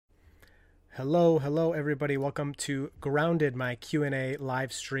Hello everybody. Welcome to Grounded, my Q&A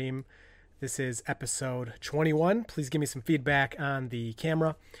live stream. This is episode 21. Please give me some feedback on the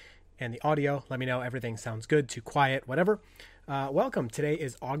camera and the audio. Let me know everything sounds good, too quiet, whatever. Welcome. Today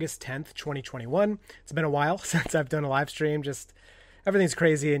is August 10th, 2021. It's been a while since I've done a live stream. Just everything's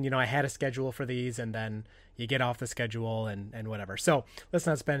crazy, and I had a schedule for these, and then you get off the schedule and whatever. So let's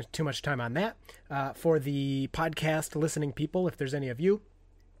not spend too much time on that. For the podcast listening people, if there's any of you,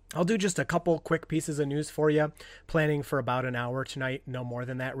 I'll do just a couple quick pieces of news for you. Planning for about an hour tonight, no more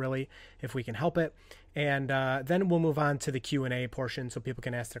than that really, if we can help it. And then we'll move on to the Q&A portion so people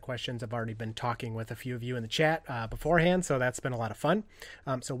can ask their questions. I've already been talking with a few of you in the chat beforehand, so that's been a lot of fun.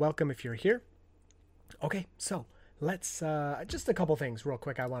 So welcome if you're here. Okay, so let's just a couple things real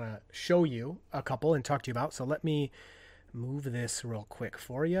quick I want to show you a couple and talk to you about. So let me move this real quick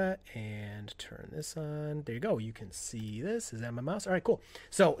for you and turn this on. There you go. You can see this. Is that my mouse? All right, cool.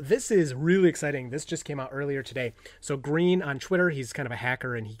 So this is really exciting. This just came out earlier today. So Green on Twitter, he's kind of a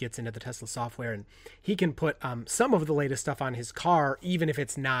hacker and he gets into the Tesla software, and he can put some of the latest stuff on his car, even if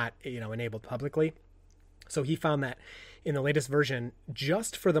it's not, enabled publicly. So he found that in the latest version,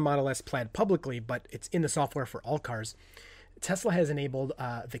 just for the Model S Plaid publicly, but it's in the software for all cars, Tesla has enabled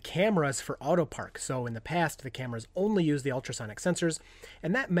the cameras for auto park. So in the past, the cameras only use the ultrasonic sensors,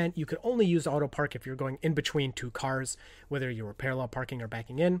 and that meant you could only use auto park if you're going in between two cars, whether you were parallel parking or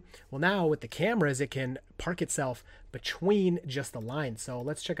backing in. Well, now with the cameras, it can park itself between just the lines. So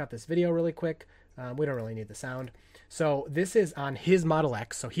let's check out this video really quick. We don't really need the sound. So this is on his Model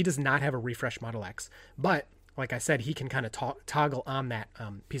X. So he does not have a refresh Model X, but like I said, he can kind of toggle on that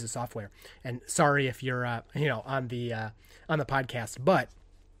piece of software. And sorry if you're, on the podcast, but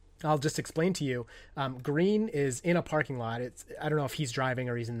I'll just explain to you. Green is in a parking lot. I don't know if he's driving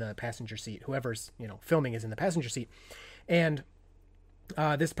or he's in the passenger seat. Whoever's filming is in the passenger seat, and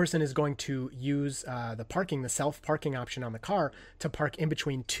this person is going to use the self-parking option on the car to park in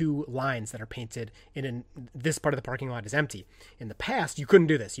between two lines that are painted in this part of the parking lot is empty. In the past, you couldn't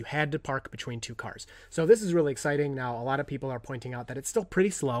do this. You had to park between two cars. So this is really exciting. Now, a lot of people are pointing out that it's still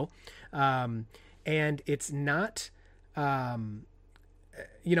pretty slow, and it's not, like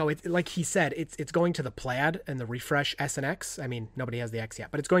he said, it's going to the Plaid and the Refresh S and X. I mean, nobody has the X yet,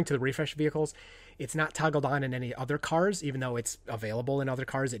 but it's going to the Refresh vehicles. It's not toggled on in any other cars, even though it's available in other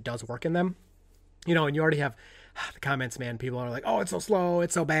cars. It does work in them, and you already have the comments, man. People are like, oh, it's so slow,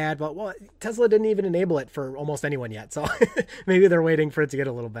 it's so bad. But well, Tesla didn't even enable it for almost anyone yet. So maybe they're waiting for it to get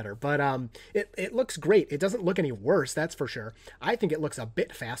a little better, but it looks great. It doesn't look any worse. That's for sure. I think it looks a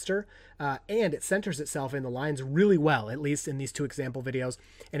bit faster, and it centers itself in the lines really well, at least in these two example videos.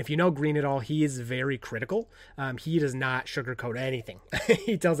 And if you know Green at all, he is very critical. He does not sugarcoat anything.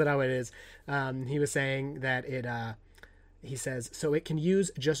 He tells it how it is. He was saying that he says, so it can use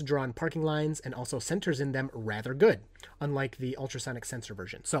just drawn parking lines and also centers in them rather good, unlike the ultrasonic sensor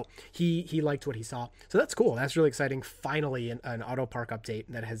version. So he liked what he saw. So that's cool. That's really exciting. Finally, an auto park update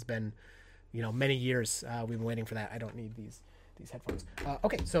that has been, many years. We've been waiting for that. I don't need these headphones.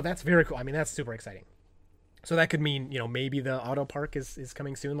 Okay, so that's very cool. I mean, that's super exciting. So that could mean, maybe the auto park is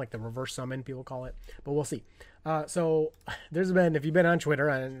coming soon, like the reverse summon, people call it, but we'll see. So there's been, if you've been on Twitter,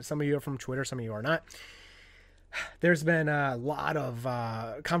 and some of you are from Twitter, some of you are not, there's been a lot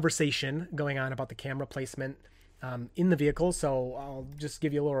of conversation going on about the camera placement in the vehicle. So I'll just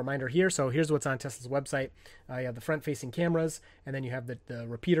give you a little reminder here. So here's what's on Tesla's website. You have the front-facing cameras, and then you have the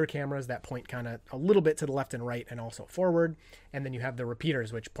repeater cameras that point kind of a little bit to the left and right and also forward. And then you have the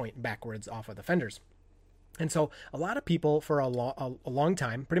repeaters, which point backwards off of the fenders. And so a lot of people for a long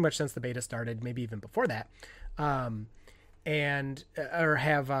time, pretty much since the beta started, maybe even before that, have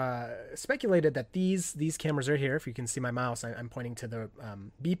speculated that these cameras right here, if you can see my mouse, I'm pointing to the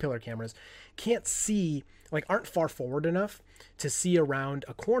B-pillar cameras, aren't far forward enough to see around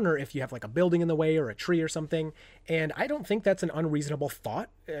a corner if you have like a building in the way or a tree or something. And I don't think that's an unreasonable thought.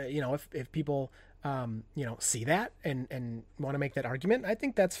 If people see that and want to make that argument, I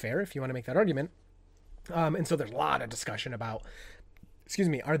think that's fair if you want to make that argument. And so there's a lot of discussion about,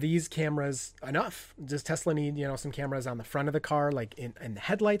 are these cameras enough? Does Tesla need, some cameras on the front of the car, like in the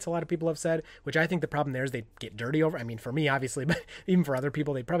headlights, a lot of people have said, which I think the problem there is they get dirty over. I mean, for me, obviously, but even for other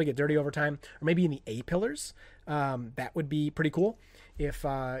people, they'd probably get dirty over time. Or maybe in the A-pillars, that would be pretty cool if,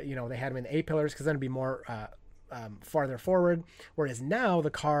 they had them in the A-pillars, because then it'd be more farther forward. Whereas now the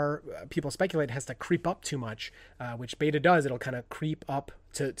car, people speculate, has to creep up too much, which beta does. It'll kind of creep up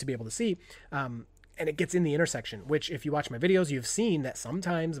to be able to see. And it gets in the intersection, which if you watch my videos, you've seen that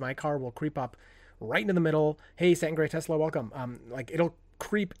sometimes my car will creep up right into the middle. Hey, Satin Gray Tesla, welcome. It'll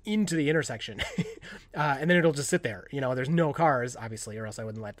creep into the intersection and then it'll just sit there. There's no cars, obviously, or else I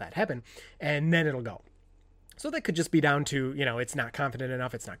wouldn't let that happen. And then it'll go. So that could just be down to, it's not confident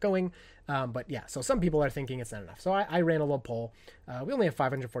enough, it's not going. But yeah, so some people are thinking it's not enough. So I ran a little poll. We only have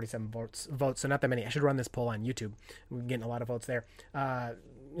 547 votes, so not that many. I should run this poll on YouTube. We're getting a lot of votes there.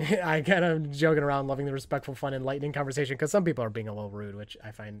 I kind of joking around, loving the respectful, fun, enlightening conversation, because some people are being a little rude, which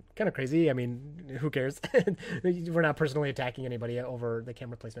I find kind of crazy. I mean, who cares? We're not personally attacking anybody over the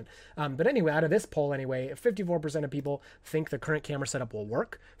camera placement. But anyway, out of this poll anyway, 54% of people think the current camera setup will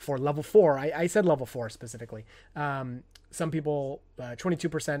work for level 4. I said level 4 specifically. Some people,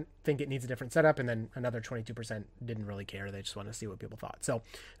 22% think it needs a different setup, and then another 22% didn't really care. They just want to see what people thought. So,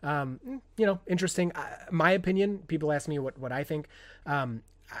 interesting. My opinion, people ask me what I think.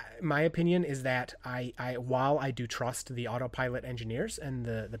 My opinion is that while I do trust the autopilot engineers and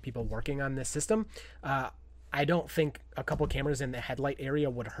the people working on this system, I don't think a couple cameras in the headlight area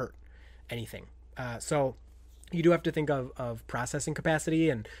would hurt anything. So you do have to think of processing capacity,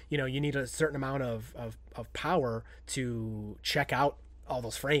 and you need a certain amount of power to check out all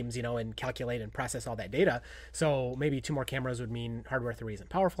those frames, and calculate and process all that data. So maybe 2 more cameras would mean hardware 3 isn't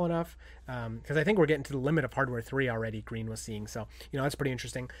powerful enough, because I think we're getting to the limit of hardware 3 already, Green was seeing. So that's pretty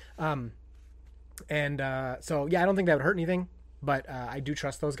interesting. So yeah, I don't think that would hurt anything, but I do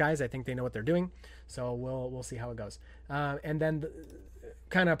trust those guys. I think they know what they're doing. So we'll see how it goes. And then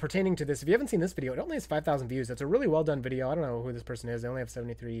kind of pertaining to this, if you haven't seen this video, it only has 5,000 views. It's a really well done video. I don't know who this person is. They only have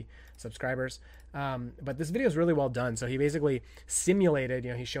 73 subscribers. But this video is really well done. So he basically simulated,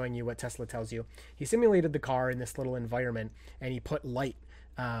 he's showing you what Tesla tells you. He simulated the car in this little environment, and he put light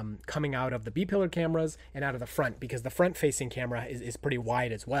coming out of the B-pillar cameras and out of the front, because the front facing camera is pretty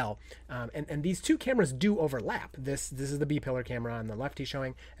wide as well. And these 2 cameras do overlap. This is the B-pillar camera on the left he's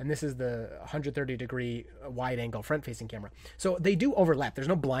showing, and this is the 130 degree wide angle front facing camera. So they do overlap. There's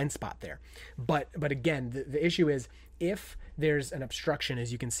no blind spot there. But again, the issue is if there's an obstruction,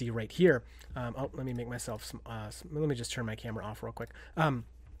 as you can see right here. Let me make myself let me just turn my camera off real quick.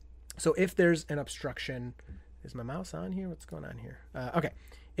 So if there's an obstruction, is my mouse on here? What's going on here? Okay.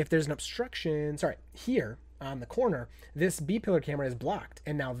 If there's an obstruction, here on the corner, this B-pillar camera is blocked.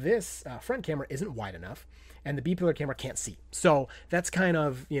 And now this front camera isn't wide enough, and the B-pillar camera can't see. So that's kind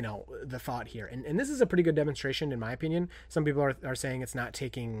of, the thought here. And this is a pretty good demonstration, in my opinion. Some people are saying it's not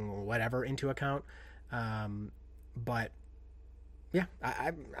taking whatever into account. But yeah,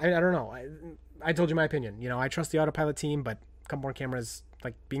 I don't know. I told you my opinion. I trust the autopilot team, but a couple more cameras,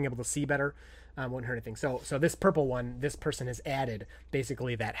 like being able to see better, won't hurt anything. So this purple one, this person has added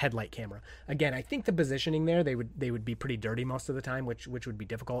basically that headlight camera. Again, I think the positioning there, they would be pretty dirty most of the time, which would be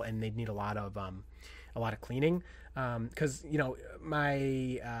difficult, and they'd need a lot of cleaning. Because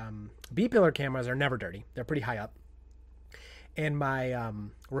my B-pillar cameras are never dirty. They're pretty high up. And my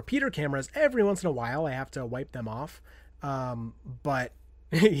repeater cameras, every once in a while, I have to wipe them off. But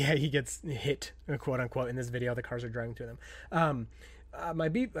yeah, he gets hit, quote unquote, in this video. The cars are driving through them.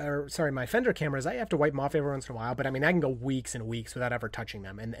 My fender cameras, I have to wipe them off every once in a while, but I mean, I can go weeks and weeks without ever touching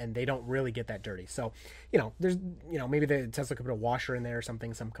them, and they don't really get that dirty. So, there's, maybe the Tesla could put a washer in there or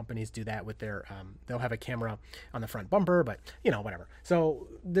something. Some companies do that with their, they'll have a camera on the front bumper, but whatever. So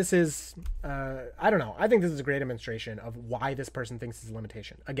this is, I don't know. I think this is a great demonstration of why this person thinks it's a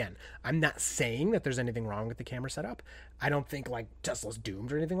limitation. Again, I'm not saying that there's anything wrong with the camera setup. I don't think like Tesla's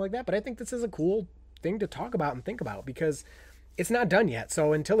doomed or anything like that, but I think this is a cool thing to talk about and think about, because it's not done yet.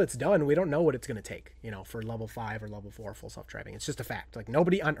 So until it's done, we don't know what it's going to take, for level 5 or level 4 full self-driving. It's just a fact. Like,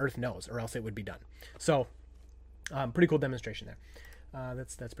 nobody on earth knows, or else it would be done. So pretty cool demonstration there.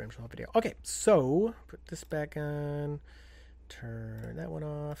 That's pretty much the whole video. Okay, so put this back on, turn that one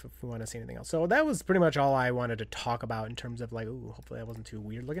off if we want to see anything else. So that was pretty much all I wanted to talk about in terms of like, hopefully I wasn't too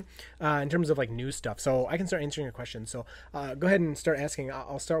weird looking, in terms of like news stuff. So I can start answering your questions. So go ahead and start asking.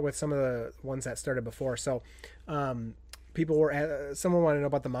 I'll start with some of the ones that started before. So someone wanted to know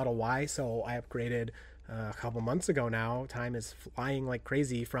about the Model Y. So I upgraded a couple months ago now. Time is flying like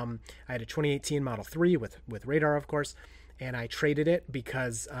crazy. I had a 2018 Model 3 with radar, of course, and I traded it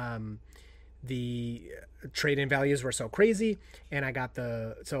because the trade-in values were so crazy, and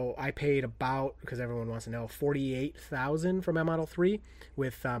so I paid about, because everyone wants to know, $48,000 for my Model 3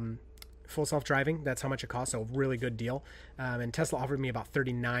 with full self-driving. That's how much it cost. So really good deal. And Tesla offered me about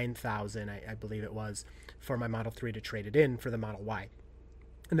 $39,000, I believe it was, for my Model 3 to trade it in for the Model Y.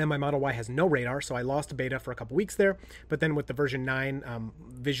 And then my Model Y has no radar, so I lost a beta for a couple weeks there. But then with the version 9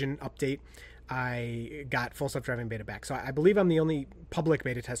 Vision update, I got full self-driving beta back. So I believe I'm the only public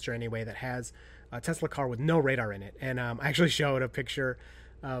beta tester anyway that has a Tesla car with no radar in it. And I actually showed a picture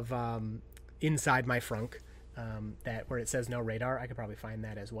of inside my frunk. that where it says no radar. I could probably find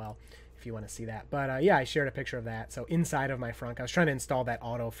that as well if you want to see that. But yeah, I shared a picture of that. So inside of my frunk, I was trying to install that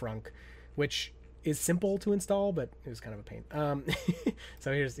auto frunk, which is simple to install, but it was kind of a pain.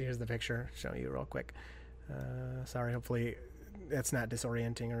 So here's the picture. Show you real quick. Sorry, hopefully that's not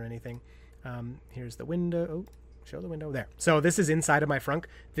disorienting or anything. Here's the window. Oh, show the window there. So this is inside of my frunk.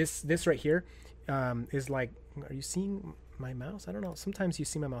 This right here is like, are you seeing my mouse? I don't know. Sometimes you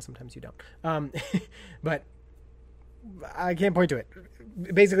see my mouse, sometimes you don't. But I can't point to it.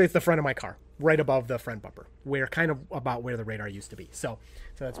 Basically, it's the front of my car, right above the front bumper, where kind of about where the radar used to be. So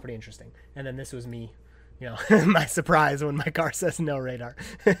that's pretty interesting. And then this was me, my surprise when my car says no radar.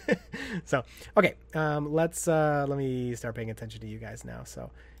 So, okay, let me start paying attention to you guys now.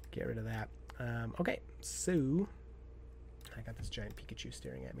 So get rid of that. Okay, so I got this giant Pikachu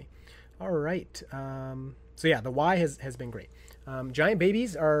staring at me. All right. So yeah, the Y has been great. Giant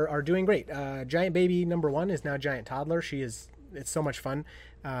babies are doing great. Giant baby number 1 is now giant toddler. It's so much fun.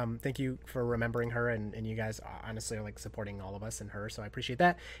 Thank you for remembering her, and you guys honestly are like supporting all of us and her, so I appreciate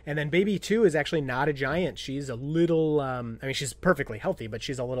that. And then baby 2 is actually not a giant. She's a little, she's perfectly healthy, but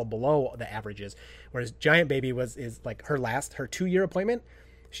she's a little below the averages. Whereas giant baby is like her 2-year appointment.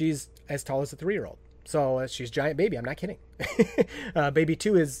 She's as tall as a 3-year-old. So she's giant baby. I'm not kidding. Baby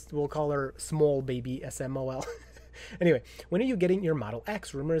 2 we'll call her small baby, SMOL. Anyway, when are you getting your Model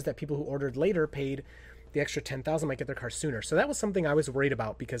X? Rumors that people who ordered later paid the extra $10,000 might get their car sooner. So that was something I was worried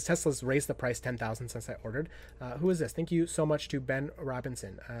about because Tesla's raised the price $10,000 since I ordered. Who is this? Thank you so much to Ben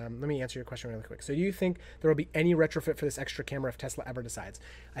Robinson. Let me answer your question really quick. So do you think there will be any retrofit for this extra camera if Tesla ever decides?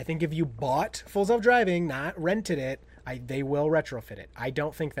 I think if you bought Full Self-Driving, not rented it, they will retrofit it. I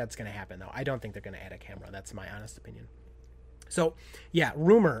don't think that's going to happen, though. I don't think they're going to add a camera. That's my honest opinion. So, yeah,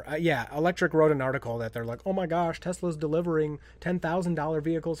 rumor. Electric wrote an article that they're like, oh my gosh, Tesla's delivering $10,000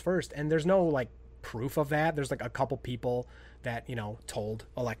 vehicles first. And there's no, proof of that. There's, a couple people that, told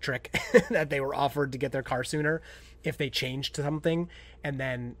Electric that they were offered to get their car sooner if they changed to something and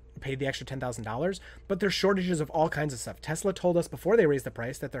then paid the extra $10,000. But there's shortages of all kinds of stuff. Tesla told us before they raised the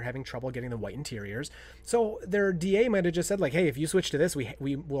price that they're having trouble getting the white interiors. So their DA might have just said hey, if you switch to this,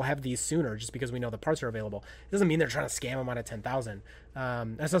 we will have these sooner just because we know the parts are available. It doesn't mean they're trying to scam them out of $10,000.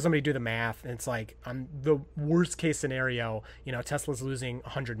 I saw somebody do the math, and it's on the worst case scenario, Tesla's losing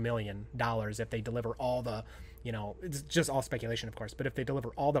 $100 million if they deliver all the, it's just all speculation, of course, but if they deliver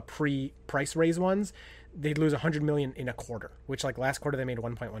all the pre-price raise ones, they'd lose $100 million in a quarter, which last quarter they made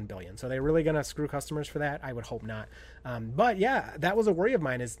 $1.1 billion. So they're really going to screw customers for that? I would hope not. But yeah, that was a worry of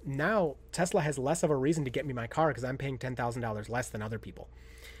mine, is now Tesla has less of a reason to get me my car because I'm paying $10,000 less than other people,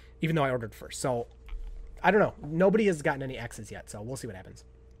 even though I ordered first. So I don't know. Nobody has gotten any X's yet, so we'll see what happens.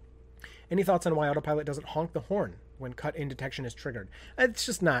 Any thoughts on why Autopilot doesn't honk the horn when cut-in detection is triggered? It's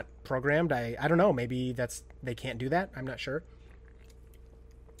just not programmed. I don't know. Maybe they can't do that. I'm not sure.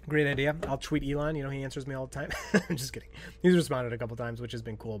 Great idea. I'll tweet Elon. He answers me all the time. I'm just kidding. He's responded a couple times, which has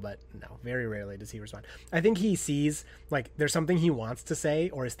been cool, but no, very rarely does he respond. I think he sees, there's something he wants to say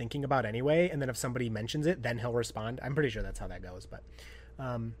or is thinking about anyway, and then if somebody mentions it, then he'll respond. I'm pretty sure that's how that goes, but...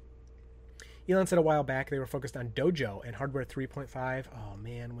 Elon said a while back they were focused on Dojo and hardware 3.5. Oh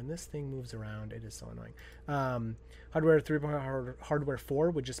man, when this thing moves around, it is so annoying. Hardware 3.5, hardware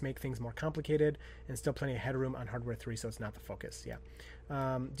 4 would just make things more complicated, and still plenty of headroom on hardware 3, so it's not the focus. Yeah.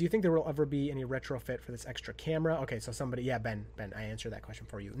 Do you think there will ever be any retrofit for this extra camera? Okay, so Ben, I answered that question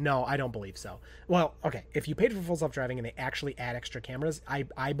for you. No, I don't believe so. Well, okay, if you paid for Full Self-Driving and they actually add extra cameras,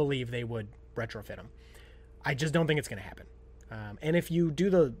 I believe they would retrofit them. I just don't think it's going to happen. And if you do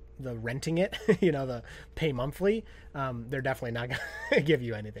the renting it, the pay monthly, they're definitely not going to give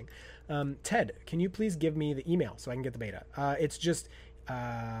you anything. Ted, can you please give me the email so I can get the beta? It's just,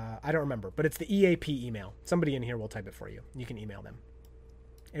 I don't remember, but it's the EAP email. Somebody in here will type it for you. You can email them.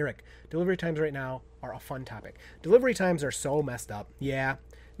 Eric, delivery times right now are a fun topic. Delivery times are so messed up. Yeah.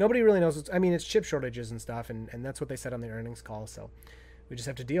 Nobody really knows. It's chip shortages and stuff, and that's what they said on the earnings call, so... we just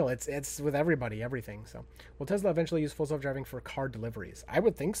have to deal. It's with everybody, everything. So, will Tesla eventually use Full Self-Driving for car deliveries? I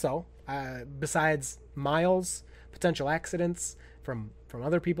would think so. Besides miles, potential accidents from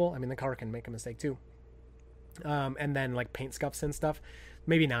other people. The car can make a mistake too. And then paint scuffs and stuff.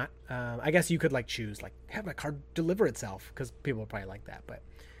 Maybe not. I guess you could choose have my car deliver itself, because people will probably like that. But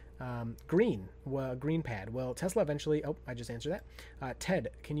Green Pad. Will Tesla eventually... Oh, I just answered that. Ted,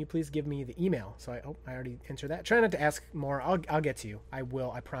 can you please give me the email? So I already answered that. Try not to ask more. I'll get to you. I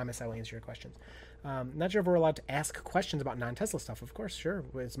will. I promise I will answer your questions. Not sure if we're allowed to ask questions about non-Tesla stuff. Of course, sure.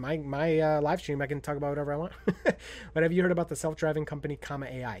 It's my live stream. I can talk about whatever I want. But have you heard about the self-driving company Comma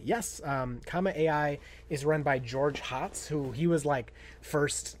AI? Yes. Comma AI is run by George Hotz, who he was like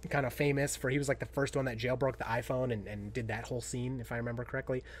first kind of famous for. He was like the first one that jailbroke the iPhone and did that whole scene, if I remember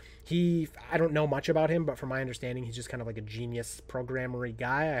correctly. I don't know much about him, but from my understanding, he's just kind of like a genius programmery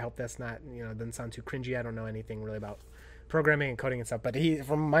guy. I hope that's not, doesn't sound too cringy. I don't know anything really about programming and coding and stuff, but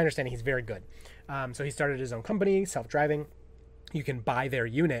from my understanding, he's very good. So he started his own company, self-driving. You can buy their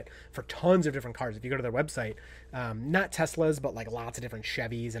unit for tons of different cars. If you go to their website, not Teslas, but like lots of different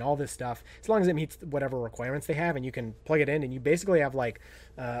Chevys and all this stuff, as long as it meets whatever requirements they have, and you can plug it in, and you basically have like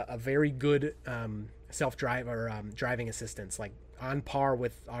a very good self-drive or driving assistance, like on par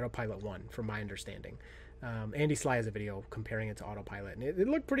with Autopilot 1, from my understanding. Andy Sly has a video comparing it to Autopilot, and it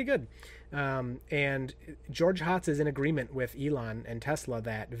looked pretty good. And George Hotz is in agreement with Elon and Tesla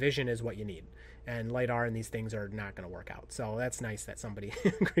that vision is what you need, and LiDAR and these things are not going to work out. So that's nice that somebody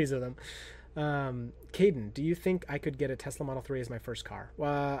agrees with them. Caden, do you think I could get a Tesla Model 3 as my first car?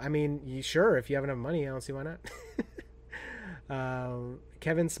 Well, I mean, sure, if you have enough money, I don't see why not.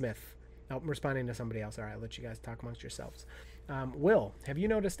 Kevin Smith. Oh, I'm responding to somebody else. All right, I'll let you guys talk amongst yourselves. Will, have you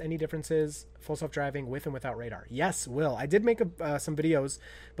noticed any differences full self-driving with and without radar? Yes, Will. I did make some videos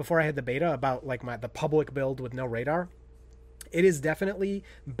before I had the beta about like the public build with no radar. It is definitely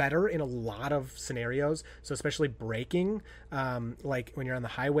better in a lot of scenarios. So especially braking, like when you're on the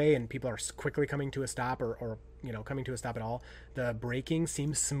highway and people are quickly coming to a stop or coming to a stop at all, the braking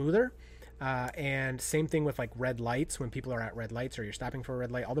seems smoother. And same thing with like red lights. When people are at red lights or you're stopping for a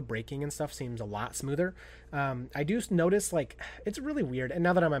red light, all the braking and stuff seems a lot smoother. I do notice, like, it's really weird. And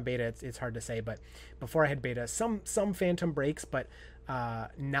now that I'm on beta, it's hard to say, but before I had beta, some phantom brakes, but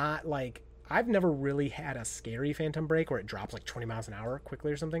not like, I've never really had a scary phantom brake where it drops like 20 miles an hour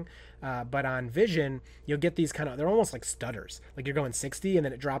quickly or something. But on Vision, you'll get these they're almost like stutters. Like you're going 60 and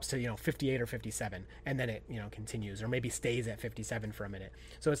then it drops to, 58 or 57. And then it, continues or maybe stays at 57 for a minute.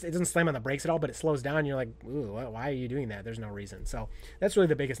 So it doesn't slam on the brakes at all, but it slows down. And you're like, ooh, why are you doing that? There's no reason. So that's really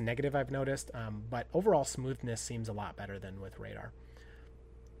the biggest negative I've noticed. But overall smoothness seems a lot better than with radar.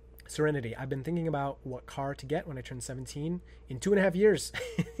 Serenity, I've been thinking about what car to get when I turn 17 in 2.5 years.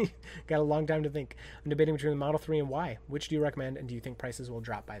 Got a long time to think. I'm debating between the Model 3 and Y. Which do you recommend, and do you think prices will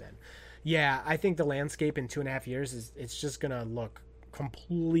drop by then? Yeah, I think the landscape in 2.5 years it's just going to look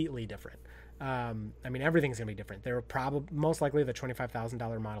completely different. I mean, everything's going to be different. There are most likely the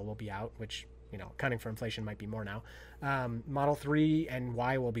 $25,000 model will be out, which, accounting for inflation might be more now. Model 3 and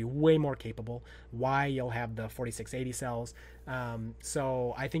Y will be way more capable. Y, you'll have the 4680 cells.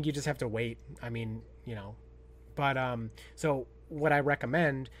 So I think you just have to wait. I mean, so what I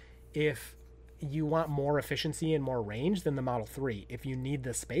recommend, if you want more efficiency and more range than the Model 3, if you need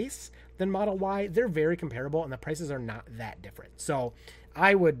the space, then Model Y, they're very comparable and the prices are not that different. So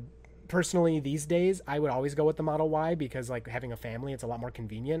I would personally, these days, I would always go with the Model Y because, like, having a family, it's a lot more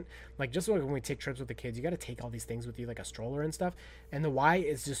convenient. Like, just like when we take trips with the kids, you got to take all these things with you, like a stroller and stuff. And the Y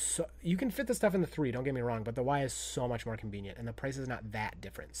is just so, you can fit the stuff in the 3, don't get me wrong, but the Y is so much more convenient and the price is not that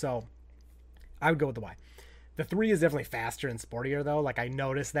different. So I would go with the Y. The 3 is definitely faster and sportier, though. Like, I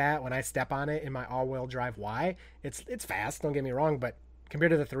noticed that when I step on it in my all-wheel drive Y, it's fast, don't get me wrong, but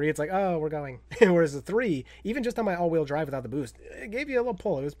compared to the 3, it's like, oh, we're going. Whereas the 3, even just on my all-wheel drive without the boost, it gave you a little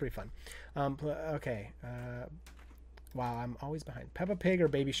pull. It was pretty fun. Okay. Wow, I'm always behind. Peppa Pig or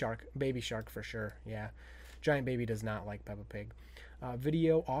Baby Shark? Baby Shark for sure, yeah. Giant Baby does not like Peppa Pig.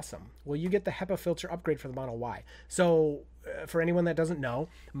 Video, awesome. Will you get the HEPA filter upgrade for the Model Y? So, for anyone that doesn't know,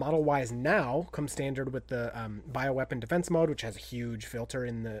 Model Ys now come standard with the bioweapon defense mode, which has a huge filter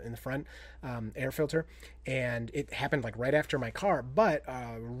in the front, air filter, and it happened like right after my car. But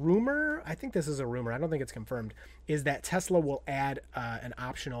rumor, I think this is a rumor, I don't think it's confirmed, is that Tesla will add an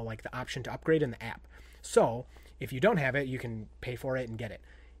optional, like the option to upgrade in the app. So if you don't have it, you can pay for it and get it.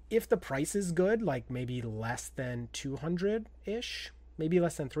 If the price is good, like maybe less than 200-ish, maybe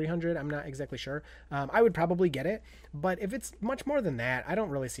less than 300, I'm not exactly sure, I would probably get it. But if it's much more than that, I don't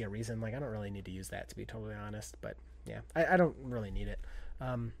really see a reason. Like, I don't really need to use that, to be totally honest. But yeah, I don't really need it.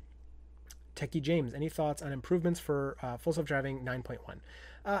 Techie James, any thoughts on improvements for full self-driving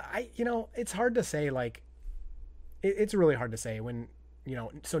 9.1? It's hard to say. Like, it's really hard to say when,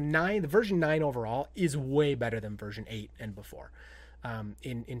 so the version 9 overall is way better than version 8 and before.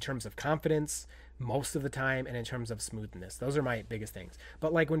 In terms of confidence most of the time, and in terms of smoothness. Those are my biggest things.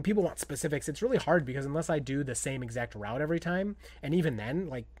 But like when people want specifics, it's really hard because unless I do the same exact route every time, and even then,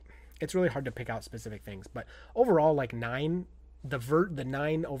 like, it's really hard to pick out specific things. But overall, like 9, the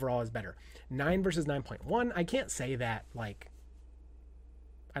 9 overall is better. 9 versus 9.1, I can't say that, like,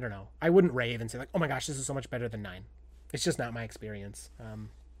 I don't know. I wouldn't rave and say like, oh my gosh, this is so much better than 9. It's just not my experience.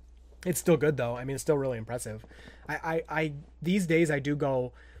 It's still good though. I mean, it's still really impressive. I these days I do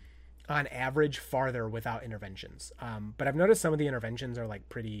go on average farther without interventions. But I've noticed some of the interventions are like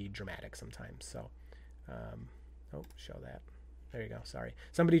pretty dramatic sometimes. So, show that. There you go. Sorry.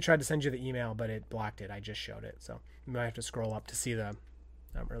 Somebody tried to send you the email, but it blocked it. I just showed it. So you might have to scroll up to see the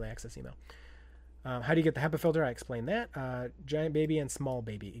early access email. How do you get the HEPA filter? I explained that. Giant baby and small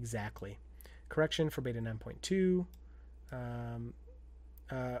baby. Exactly. Correction for beta 9.2.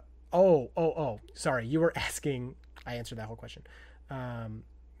 Sorry. You were asking. I answered that whole question.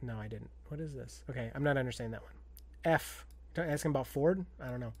 No, I didn't. What is this? Okay. I'm not understanding that one. F. Asking about Ford? I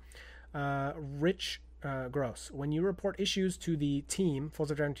don't know. Rich Gross. When you report issues to the team, full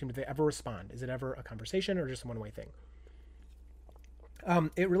self-driving team, do they ever respond? Is it ever a conversation or just a one-way thing?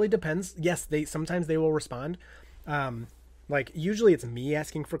 It really depends. Yes, sometimes they will respond. Like usually it's me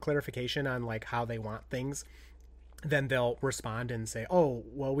asking for clarification on like how they want things. Then they'll respond and say, "Oh,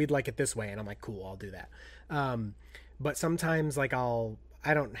 well, we'd like it this way," and I'm like, "Cool, I'll do that." But sometimes like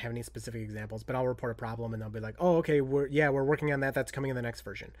I don't have any specific examples, but I'll report a problem and they'll be like, "Oh, okay, we're working on that. That's coming in the next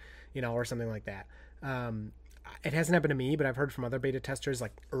version," or something like that. It hasn't happened to me, but I've heard from other beta testers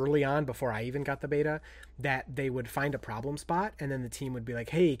like early on before I even got the beta that they would find a problem spot and then the team would be like,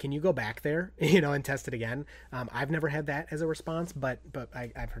 "Hey, can you go back there, and test it again?" I've never had that as a response, but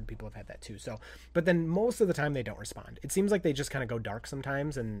I've heard people have had that too. So, but then most of the time they don't respond. It seems like they just kind of go dark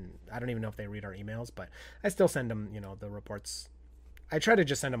sometimes, and I don't even know if they read our emails, but I still send them, the reports. I try to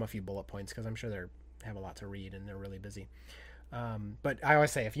just send them a few bullet points because I'm sure they have a lot to read and they're really busy. But I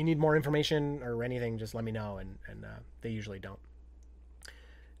always say, if you need more information or anything, just let me know, and they usually don't.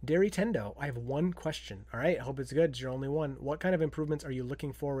 Dairy Tendo, I have one question. All right, I hope it's good. It's your only one. What kind of improvements are you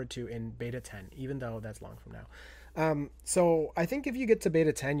looking forward to in Beta 10, even though that's long from now? So I think if you get to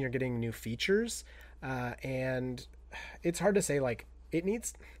Beta 10, you're getting new features, and it's hard to say, like,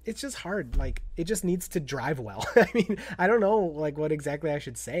 it's just hard. Like, it just needs to drive well. I mean, I don't know, like, what exactly I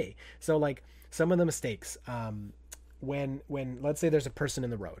should say. So, like, some of the mistakes, when let's say there's a person in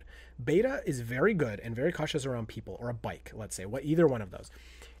the road, beta is very good and very cautious around people or a bike, let's say, either one of those.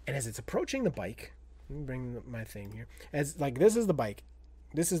 And as it's approaching the bike, let me bring my thing here, as like this is the bike,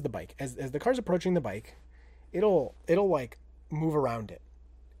 as the car's approaching the bike, it'll like move around it,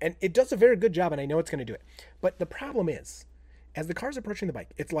 and it does a very good job, and I know it's going to do it. But the problem is, as the car's approaching the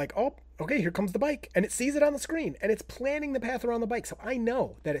bike, it's like, oh, okay, here comes the bike, and it sees it on the screen, and it's planning the path around the bike. So I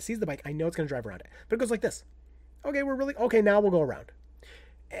know that it sees the bike, I know it's going to drive around it, but it goes like this. Okay, now we'll go around.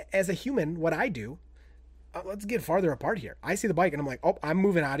 As a human, what I do, let's get farther apart here. I see the bike and I'm like, oh, I'm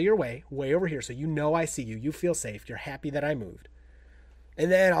moving out of your way over here. So I see you. You feel safe. You're happy that I moved.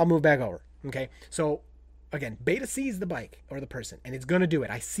 And then I'll move back over. Okay. So again, beta sees the bike or the person and it's going to do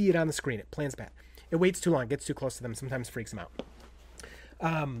it. I see it on the screen. It plans the path. It waits too long, gets too close to them, sometimes freaks them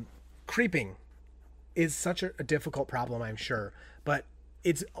out. Creeping is such a difficult problem, I'm sure, but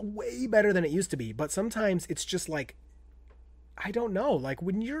it's way better than it used to be. But sometimes it's just like, I don't know, like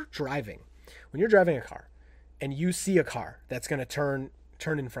when you're driving a car and you see a car that's going to turn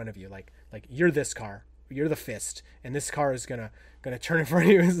in front of you, like you're this car, you're the fist, and this car is going to turn in front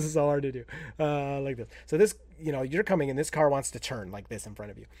of you. This is so hard to do. Like this. So this, you're coming and this car wants to turn like this in front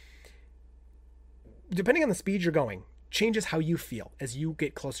of you. Depending on the speed you're going, changes how you feel as you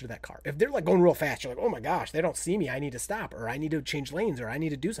get closer to that car. If they're like going real fast, you're like, oh my gosh, they don't see me, I need to stop, or I need to change lanes, or I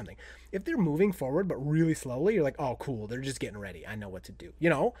need to do something. If they're moving forward but really slowly, you're like, oh cool, they're just getting ready, I know what to do,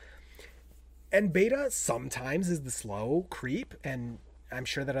 And beta sometimes is the slow creep, and I'm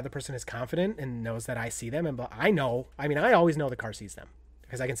sure that other person is confident and knows that I see them, and I always know the car sees them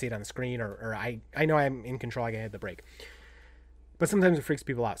because I can see it on the screen, or I know I'm in control, I can hit the brake. But sometimes it freaks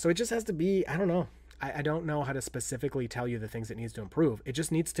people out. So it just has to be, I don't know. I don't know how to specifically tell you the things it needs to improve. It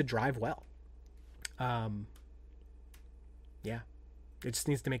just needs to drive well. Yeah, it just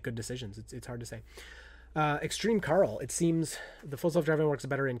needs to make good decisions. It's hard to say. Extreme Carl, it seems the full self-driving works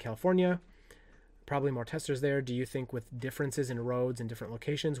better in California. Probably more testers there. Do you think with differences in roads in different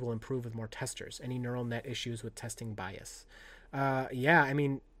locations will improve with more testers? Any neural net issues with testing bias? Yeah, I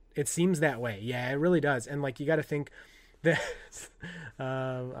mean, it seems that way. Yeah, it really does. And like, you got to think that,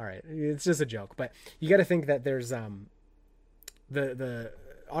 all right, it's just a joke, but you got to think that there's, the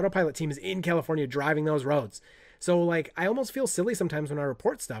autopilot team is in California driving those roads. So like, I almost feel silly sometimes when I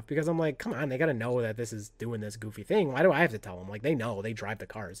report stuff because I'm like, come on, they got to know that this is doing this goofy thing. Why do I have to tell them? Like, they know, they drive the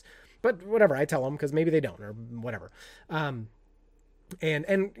cars, but whatever, I tell them because maybe they don't, or whatever. And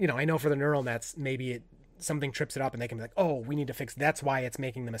I know for the neural nets, maybe something trips it up and they can be like, oh, we need to fix, that's why it's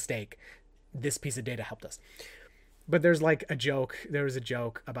making the mistake. This piece of data helped us. but there's like a joke. There was a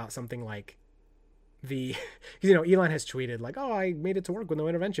joke about something like the, you know, Elon has tweeted like, "Oh, I made it to work with no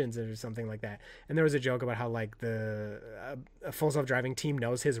interventions" or something like that. And there was a joke about how like the full self-driving team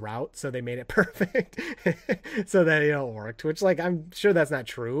knows his route, so they made it perfect, so that it worked. Which, like, I'm sure that's not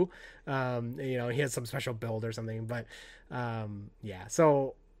true. You know, he has some special build or something, but yeah.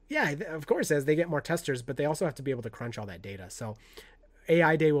 So yeah, of course, as they get more testers, but they also have to be able to crunch all that data. So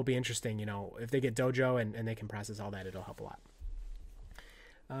AI Day will be interesting. You know, if they get Dojo and they can process all that, it'll help a lot.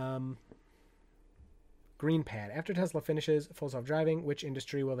 Greenpad. After Tesla finishes full self-driving, which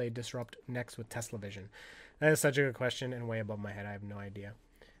industry will they disrupt next with Tesla Vision? That is such a good question and way above my head. I have no idea.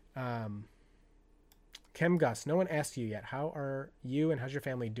 Kem Gus, no one asked you yet. How are you and how's your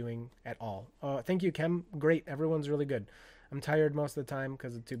family doing at all? Thank you, Kem. Great. Everyone's really good. I'm tired most of the time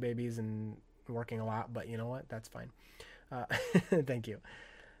because of 2 babies and working a lot, but you know what? That's fine. Thank you.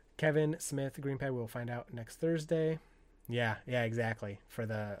 Kevin Smith, Greenpad, we'll find out next Thursday. Yeah, exactly. For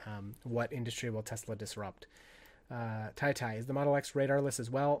the what industry will Tesla disrupt? Tai, is the Model X radarless as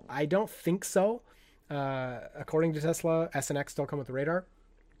well? I don't think so. According to Tesla, S and X still come with the radar.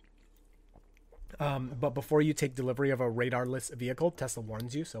 But before you take delivery of a radarless vehicle, Tesla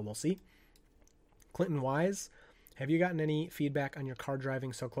warns you, so we'll see. Clinton Wise, have you gotten any feedback on your car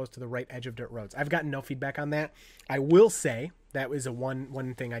driving so close to the right edge of dirt roads? I've gotten no feedback on that. I will say that was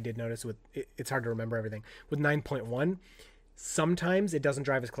one thing I did notice with it's hard to remember everything. With 9.1, sometimes it doesn't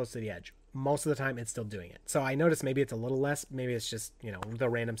drive as close to the edge. Most of the time it's still doing it. So I noticed maybe it's a little less, maybe it's just, you know, the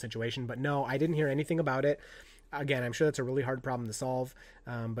random situation, but no, I didn't hear anything about it. Again, I'm sure that's a really hard problem to solve.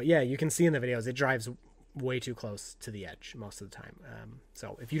 But yeah, you can see in the videos, it drives way too close to the edge most of the time.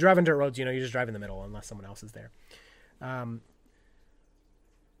 So if you drive on dirt roads, you know, you just drive in the middle unless someone else is there.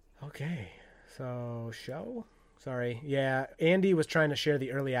 Okay, so show. Sorry. Yeah, Andy was trying to share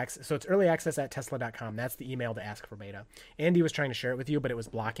the early access. So it's early access at tesla.com. That's the email to ask for beta. Andy was trying to share it with you, but it was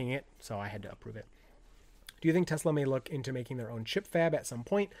blocking it, so I had to approve it. Do you think Tesla may look into making their own chip fab at some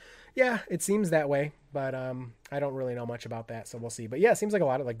point? Yeah, it seems that way, but I don't really know much about that, so we'll see. But yeah, it seems like a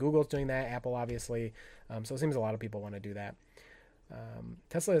lot of, like, Google's doing that, Apple obviously, so it seems a lot of people want to do that.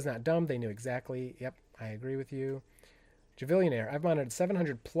 Tesla is not dumb. They knew exactly. Yep, I agree with you. Javillionaire, I've monitored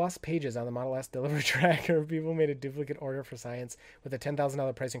 700 plus pages on the Model S delivery tracker. People made a duplicate order for Science with a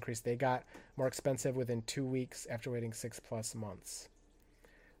 $10,000 price increase. They got more expensive within 2 weeks after waiting 6+ months.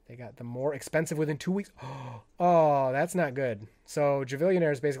 They got the more expensive within 2 weeks. Oh, that's not good. So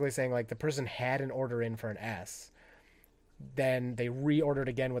Javillionaire is basically saying, like, the person had an order in for an S. Then they reordered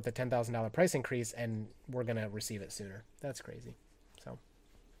again with the $10,000 price increase, and we're going to receive it sooner. That's crazy. So,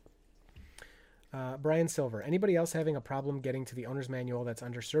 Brian Silver, anybody else having a problem getting to the owner's manual that's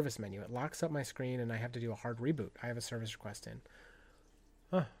under service menu? It locks up my screen and I have to do a hard reboot. I have a service request in.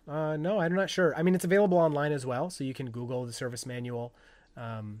 No, I'm not sure. I mean, it's available online as well, so you can Google the service manual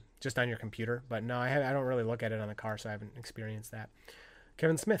just on your computer. But no, I don't really look at it on the car, so I haven't experienced that.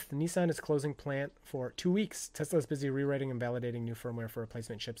 Kevin Smith, Nissan is closing plant for 2 weeks. Tesla is busy rewriting and validating new firmware for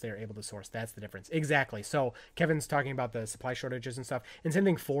replacement chips they are able to source. That's the difference. Exactly. So Kevin's talking about the supply shortages and stuff. And same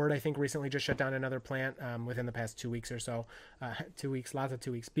thing, Ford, I think, recently just shut down another plant within the past 2 weeks or so. 2 weeks, lots of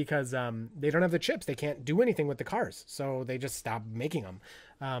 2 weeks, because they don't have the chips. They can't do anything with the cars. So they just stopped making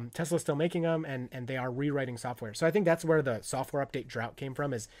them. Tesla's still making them, and they are rewriting software. So I think that's where the software update drought came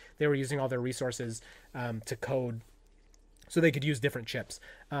from, is they were using all their resources to code so they could use different chips.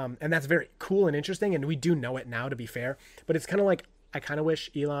 And that's very cool and interesting, and we do know it now, to be fair. But it's kind of like, I kind of wish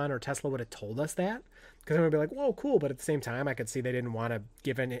Elon or Tesla would have told us that, because I'm going to be like, whoa, cool. But at the same time, I could see they didn't want to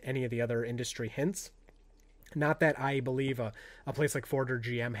give any of the other industry hints. Not that I believe a place like Ford or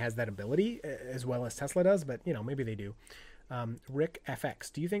GM has that ability as well as Tesla does, but, you know, maybe they do. Rick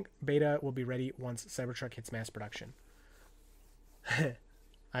FX, do you think beta will be ready once Cybertruck hits mass production?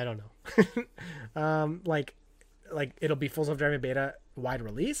 I don't know. Like it'll be full self-driving beta wide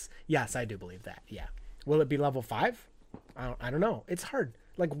release? Yes, I do believe that. Yeah. Will it be level 5? I don't know. It's hard.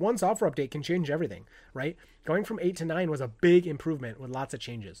 Like, one software update can change everything, right? Going from 8 to 9 was a big improvement with lots of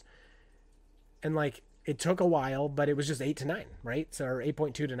changes. And, like, it took a while, but it was just 8 to 9, right? So, or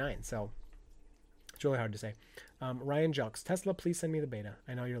 8.2 to 9. So it's really hard to say. Ryan Jelks, Tesla, please send me the beta.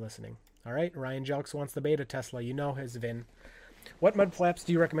 I know you're listening. All right. Ryan Jelks wants the beta. Tesla, you know his VIN. What mud flaps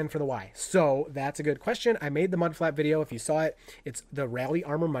do you recommend for the Y? So that's a good question. I made the mud flap video. If you saw it, it's the Rally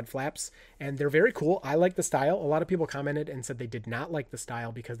Armor mud flaps, and they're very cool. I like the style. A lot of people commented and said they did not like the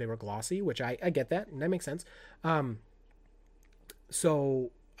style because they were glossy, which I get that, and that makes sense. Yep,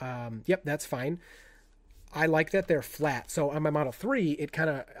 that's fine. I like that they're flat. So on my Model 3,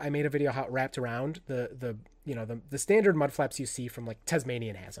 I made a video how it wrapped around the the standard mud flaps you see from like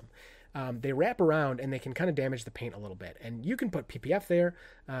Tasmanian has them. They wrap around and they can kind of damage the paint a little bit. And you can put PPF there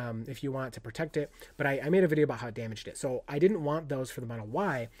if you want to protect it. But I made a video about how it damaged it. So I didn't want those for the Model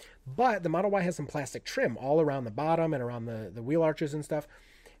Y. But the Model Y has some plastic trim all around the bottom and around the wheel arches and stuff.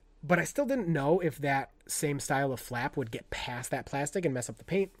 But I still didn't know if that same style of flap would get past that plastic and mess up the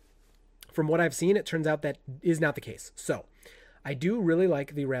paint. From what I've seen, it turns out that is not the case. So I do really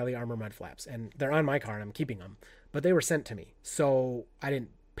like the Rally Armor mud flaps. And they're on my car and I'm keeping them. But they were sent to me. So I didn't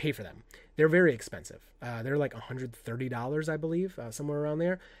pay for them. They're very expensive. They're like $130, I believe, somewhere around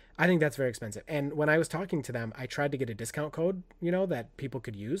there. I think that's very expensive. And when I was talking to them, I tried to get a discount code, that people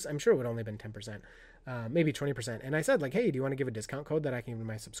could use. I'm sure it would only have been 10%, maybe 20%. And I said like, hey, do you want to give a discount code that I can give to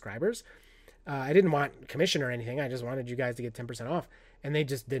my subscribers? I didn't want commission or anything. I just wanted you guys to get 10% off. And they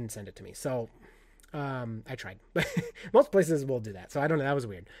just didn't send it to me. So I tried. Most places will do that. So I don't know. That was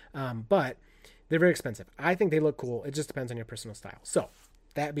weird. But they're very expensive. I think they look cool. It just depends on your personal style. So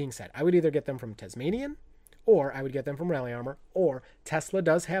that being said, I would either get them from Tasmanian or I would get them from Rally Armor, or Tesla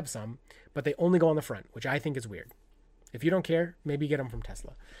does have some, but they only go on the front, which I think is weird. If you don't care, maybe get them from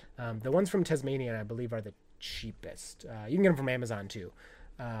Tesla. The ones from Tasmanian, I believe, are the cheapest. You can get them from Amazon too.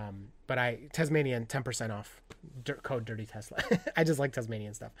 But Tasmanian, 10% off, code Dirty Tesla. I just like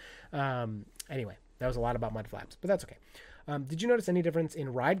Tasmanian stuff. Anyway, that was a lot about mud flaps, but that's okay. Did you notice any difference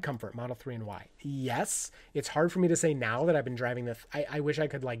in ride comfort, Model 3 and Y? Yes. It's hard for me to say now that I've been driving I wish I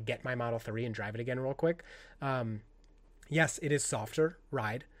could like get my Model 3 and drive it again real quick. Yes, it is softer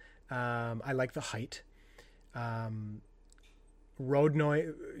ride. I like the height. Road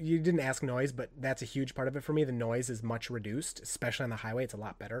noise, you didn't ask noise, but that's a huge part of it for me. The noise is much reduced, especially on the highway. It's a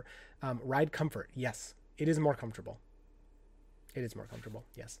lot better. Ride comfort. Yes, it is more comfortable. It is more comfortable.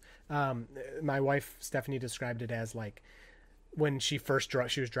 Yes. My wife, Stephanie, described it as like, when she first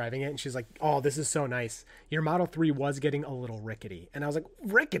she was driving it and she's like, oh, this is so nice. Your Model 3 was getting a little rickety. And I was like,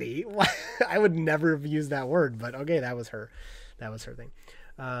 rickety? I would never have used that word, but okay, that was her thing.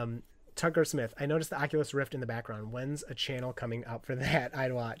 Tucker Smith, I noticed the Oculus Rift in the background. When's a channel coming up for that?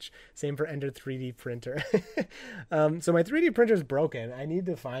 I'd watch. Same for Ender 3D printer. So my 3D printer is broken. I need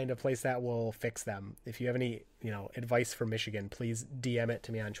to find a place that will fix them. If you have any, advice from Michigan, please DM it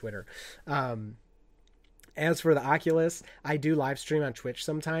to me on Twitter. As for the Oculus, I do live stream on Twitch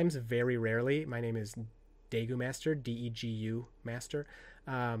sometimes, very rarely. My name is Degu Master, Degu Master.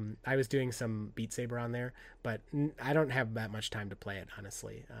 I was doing some Beat Saber on there, but I don't have that much time to play it,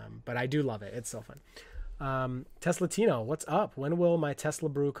 honestly. But I do love it. It's so fun. Tesla Tino, what's up? When will my Tesla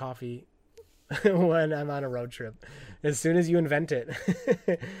brew coffee when I'm on a road trip? As soon as you invent it.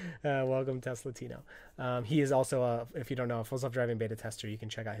 Welcome, Tesla Tino. He is also, if you don't know, a full self-driving beta tester. You can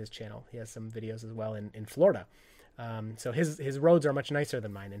check out his channel. He has some videos as well in Florida. So his roads are much nicer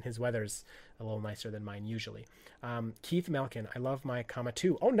than mine, and his weather's a little nicer than mine usually. Keith Malkin, I love my Comma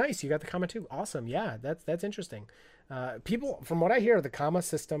 2. Oh, nice. You got the Comma 2. Awesome. Yeah, that's interesting. People, from what I hear, the Comma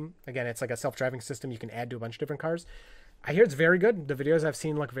system, again, it's like a self-driving system you can add to a bunch of different cars. I hear it's very good. The videos I've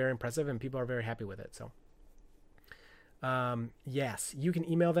seen look very impressive, and people are very happy with it. So, yes, you can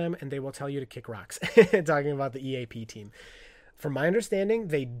email them, and they will tell you to kick rocks. Talking about the EAP team. From my understanding,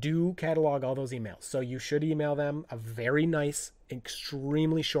 they do catalog all those emails. So you should email them a very nice,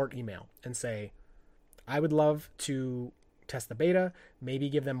 extremely short email and say, I would love to test the beta, maybe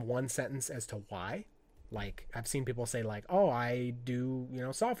give them one sentence as to why. Like, I've seen people say like, oh, I do,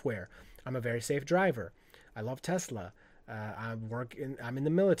 software. I'm a very safe driver. I love Tesla. I'm in the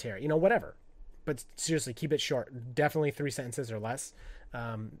military, whatever. But seriously, keep it short. Definitely 3 sentences or less,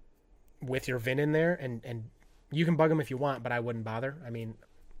 with your VIN in there, and you can bug them if you want, but I wouldn't bother. I mean,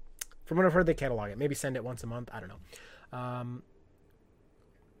 from what I've heard, they catalog it. Maybe send it once a month. I don't know.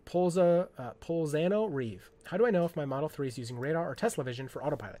 Polzano Reeve. How do I know if my Model 3 is using radar or Tesla Vision for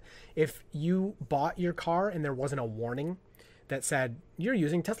autopilot? If you bought your car and there wasn't a warning that said, you're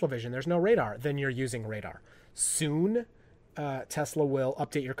using Tesla Vision, there's no radar, then you're using radar. Soon, Tesla will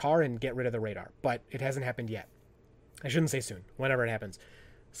update your car and get rid of the radar, but it hasn't happened yet. I shouldn't say soon, whenever it happens.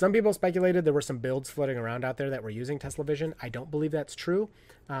 Some people speculated there were some builds floating around out there that were using Tesla Vision. I don't believe that's true.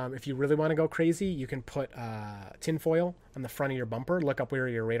 If you really want to go crazy, you can put tinfoil on the front of your bumper, look up where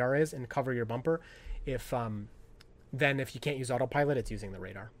your radar is, and cover your bumper. If you can't use autopilot, it's using the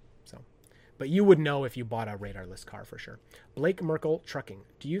radar. But you would know if you bought a radarless car for sure. Blake Merkel Trucking.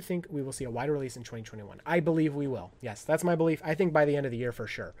 Do you think we will see a wide release in 2021? I believe we will. Yes, that's my belief. I think by the end of the year for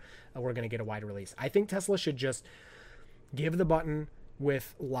sure, we're going to get a wide release. I think Tesla should just give the button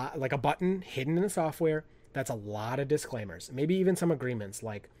with like a button hidden in the software that's a lot of disclaimers, maybe even some agreements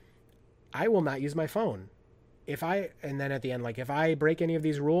like, I will not use my phone and then at the end, like, if I break any of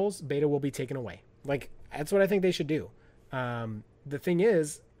these rules, beta will be taken away. Like, that's what I think they should do. The thing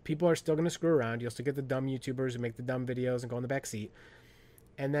is, people are still going to screw around. You'll still get the dumb YouTubers who make the dumb videos and go in the back seat.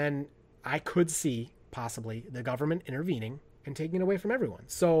 And then I could see possibly the government intervening and taking it away from everyone.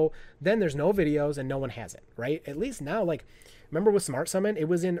 So then there's no videos and no one has it, right? At least now, like, remember with Smart Summit, it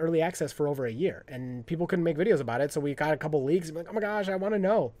was in early access for over a year and people couldn't make videos about it. So we got a couple leaks and like, oh my gosh, I want to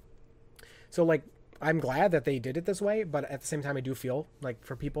know. So like, I'm glad that they did it this way, but at the same time, I do feel like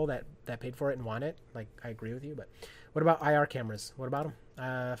for people that paid for it and want it, like, I agree with you. But what about IR cameras? What about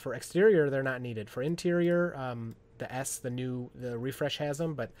them? For exterior, they're not needed. For interior, the refresh has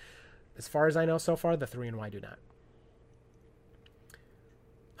them, but as far as I know so far, the 3-in-Y do not.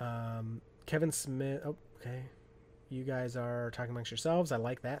 Kevin Smith. Oh, okay. You guys are talking amongst yourselves. I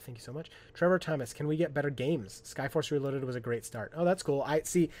like that. Thank you so much. Trevor Thomas, can we get better games? Skyforce Reloaded was a great start. Oh, that's cool. I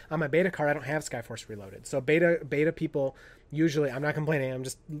see on my beta card, I don't have Skyforce Reloaded. So beta people usually, I'm not complaining. I'm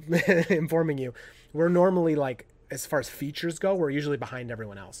just informing you. We're normally like, as far as features go, we're usually behind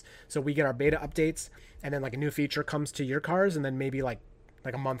everyone else. So we get our beta updates and then like a new feature comes to your cars and then maybe like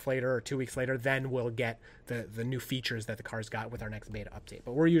a month later or 2 weeks later, then we'll get the new features that the cars got with our next beta update.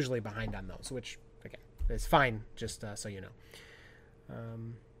 But we're usually behind on those, which again, it's fine, just so you know.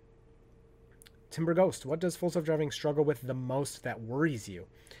 Timber Ghost, what does full self-driving struggle with the most that worries you?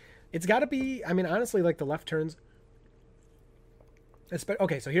 It's got to be, I mean, honestly, like the left turns.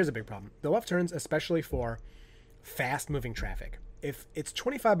 Okay, so here's a big problem. The left turns, especially for fast-moving traffic. If it's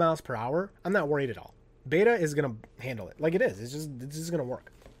 25 miles per hour, I'm not worried at all. Beta is going to handle it like it is. It's just going to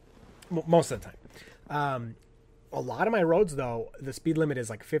work most of the time. A lot of my roads, though, the speed limit is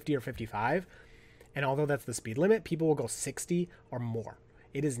like 50 or 55. And although that's the speed limit, people will go 60 or more.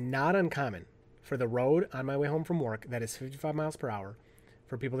 It is not uncommon for the road on my way home from work that is 55 miles per hour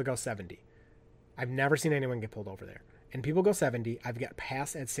for people to go 70. I've never seen anyone get pulled over there. And people go 70. I've got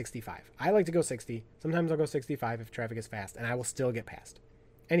passed at 65. I like to go 60. Sometimes I'll go 65 if traffic is fast, and I will still get passed.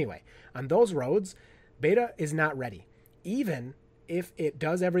 Anyway, on those roads, beta is not ready. Even if it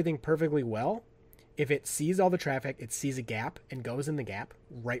does everything perfectly well, if it sees all the traffic, it sees a gap and goes in the gap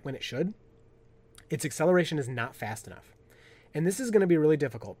right when it should, its acceleration is not fast enough. And this is going to be really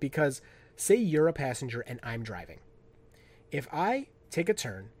difficult because say you're a passenger and I'm driving. If I take a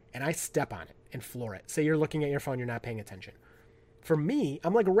turn and I step on it and floor it, say you're looking at your phone, you're not paying attention. For me,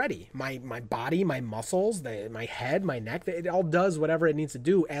 I'm like ready. My body, my muscles, my head, my neck, it all does whatever it needs to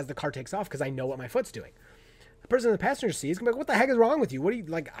do as the car takes off because I know what my foot's doing. The person in the passenger seat is going to be like, what the heck is wrong with you? What are you,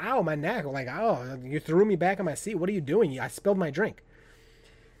 like, ow, my neck. I'm like, oh, you threw me back on my seat. What are you doing? I spilled my drink.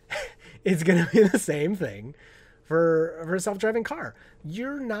 It's going to be the same thing for a self-driving car.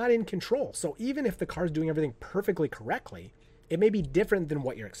 You're not in control. So even if the car's doing everything perfectly correctly, it may be different than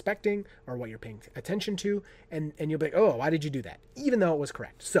what you're expecting or what you're paying attention to. And you'll be like, oh, why did you do that? Even though it was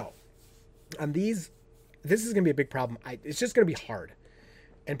correct. So on these, this is going to be a big problem. It's just going to be hard.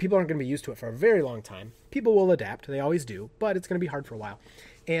 And people aren't going to be used to it for a very long time. People will adapt. They always do. But it's going to be hard for a while.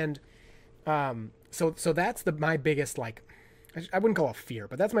 And so that's my biggest, like, I wouldn't call it fear,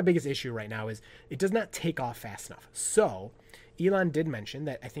 but that's my biggest issue right now is it does not take off fast enough. So Elon did mention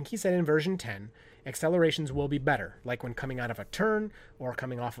that I think he said in version 10, accelerations will be better, like when coming out of a turn or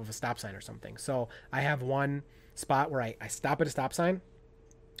coming off of a stop sign or something. So I have one spot where I stop at a stop sign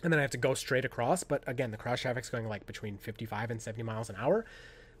and then I have to go straight across. But again, the cross traffic's going like between 55 and 70 miles an hour.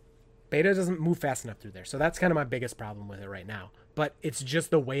 Beta doesn't move fast enough through there. So that's kind of my biggest problem with it right now. But it's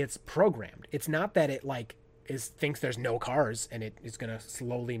just the way it's programmed. It's not that it like thinks there's no cars and it is going to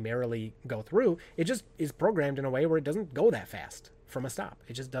slowly, merrily go through. It just is programmed in a way where it doesn't go that fast from a stop.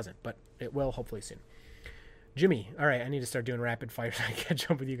 It just doesn't, but it will hopefully soon. Jimmy, all right, I need to start doing rapid fire so I can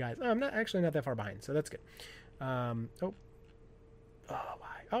catch up with you guys. Oh, I'm not that far behind, so that's good.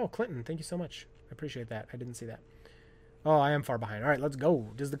 Clinton, thank you so much. I appreciate that. I didn't see that. Oh, I am far behind. All right, let's go.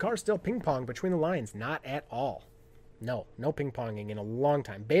 Does the car still ping pong between the lines? Not at all. No ping ponging in a long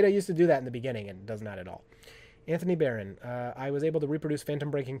time. Beta used to do that in the beginning and does not at all. Anthony Barron, I was able to reproduce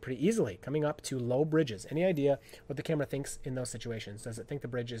phantom braking pretty easily, coming up to low bridges. Any idea what the camera thinks in those situations? Does it think the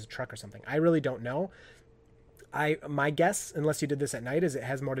bridge is a truck or something? I really don't know. My guess, unless you did this at night, is it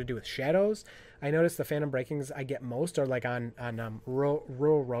has more to do with shadows. I noticed the phantom brakings I get most are like on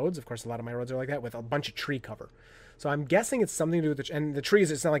rural roads. Of course, a lot of my roads are like that with a bunch of tree cover. So I'm guessing it's something to do with and the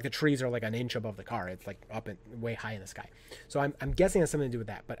trees. It's not like the trees are like an inch above the car. It's like up and way high in the sky. So I'm guessing it's something to do with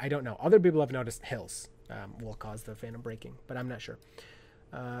that, but I don't know. Other people have noticed hills will cause the phantom braking, but I'm not sure.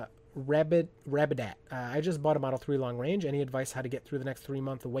 Rabidat. I just bought a Model 3 long range. Any advice how to get through the next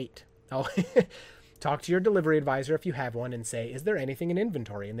 3-month wait? Oh, talk to your delivery advisor if you have one and say, is there anything in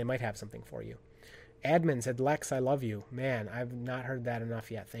inventory? And they might have something for you. Admin said, Lex, I love you. Man, I've not heard that enough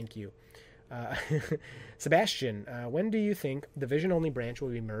yet. Thank you. Uh, Sebastian, when do you think the vision only branch will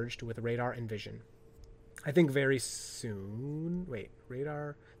be merged with radar and vision? I think very soon. Wait,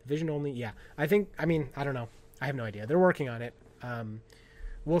 radar, vision only? Yeah. I don't know. I have no idea. They're working on it.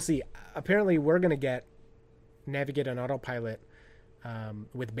 We'll see. Apparently, we're going to get Navigate on Autopilot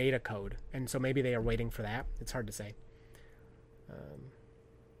with beta code. And so maybe they are waiting for that. It's hard to say.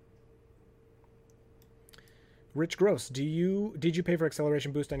 Rich Gross, did you pay for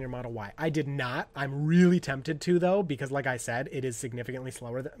acceleration boost on your Model Y? I did not. I'm really tempted to, though, because like I said, it is significantly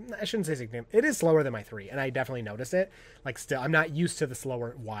slower. I shouldn't say significant. It is slower than my 3, and I definitely noticed it. Like, still, I'm not used to the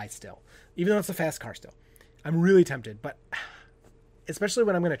slower Y still, even though it's a fast car still. I'm really tempted, but especially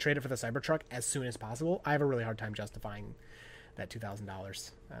when I'm going to trade it for the Cybertruck as soon as possible, I have a really hard time justifying that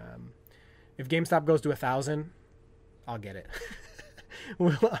 $2,000. If GameStop goes to 1,000, I'll get it.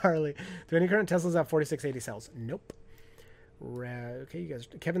 Will Harley, do any current Teslas have 4680 cells? Nope. Okay, you guys.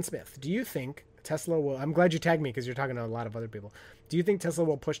 Kevin Smith, do you think Tesla will... I'm glad you tagged me because you're talking to a lot of other people. Do you think Tesla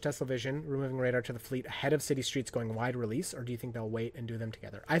will push Tesla Vision, removing radar, to the fleet ahead of City Streets going wide release, or do you think they'll wait and do them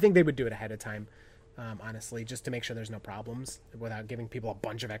together? I think they would do it ahead of time, honestly, just to make sure there's no problems without giving people a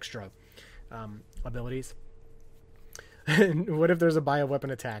bunch of extra abilities. What if there's a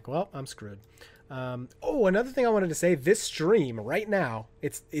bioweapon attack? Well, I'm screwed. Another thing I wanted to say, this stream right now,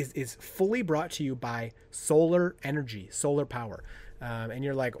 is fully brought to you by solar energy, solar power. And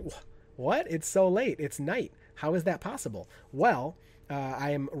you're like, what? It's so late. It's night. How is that possible? Well,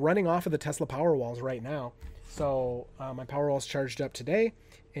 I am running off of the Tesla Powerwalls right now. So my Powerwall's charged up today,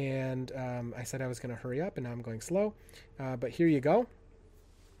 and I said I was going to hurry up, and now I'm going slow. But here you go.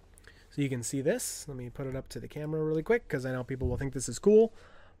 So you can see this. Let me put it up to the camera really quick because I know people will think this is cool.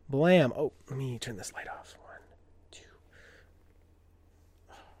 Blam. Oh, let me turn this light off. 1, 2.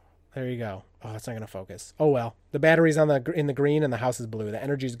 There you go. Oh, it's not going to focus. Oh, well. The battery's in the green and the house is blue. The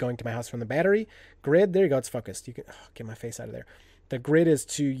energy is going to my house from the battery. Grid. There you go. It's focused. You can get my face out of there. The grid is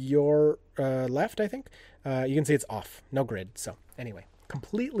to your left, I think. You can see it's off. No grid. So anyway,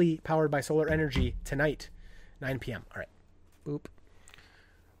 completely powered by solar energy tonight, 9 p.m. All right. Boop.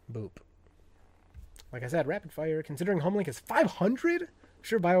 Boop. Like I said, rapid fire. Considering Homelink is 500? I'm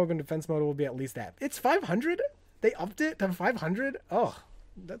sure bioweapon defense mode will be at least that. It's 500? They upped it to 500? Oh,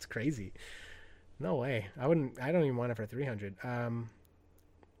 that's crazy. No way. I don't even want it for 300.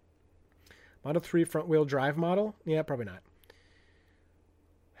 Model 3 front wheel drive model? Yeah, probably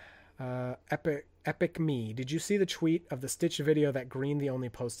not. Epic Me. Did you see the tweet of the Stitch video that Green the Only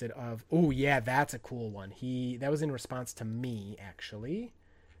posted of? Oh yeah, that's a cool one. That was in response to me, actually.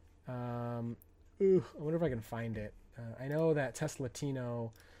 I wonder if I can find it. I know that Teslatino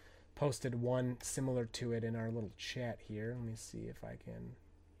posted one similar to it in our little chat here. Let me see if I can.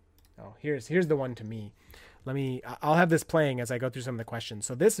 Oh, here's the one to me. I'll have this playing as I go through some of the questions.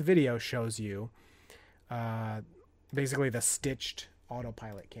 So this video shows you basically the stitched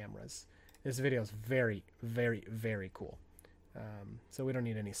autopilot cameras. This video is very, very, very cool. So we don't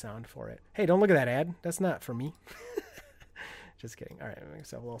need any sound for it. Hey, don't look at that ad. That's not for me. Just kidding. All right, make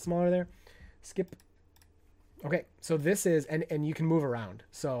myself a little smaller there. Skip. Okay, so this is, and you can move around.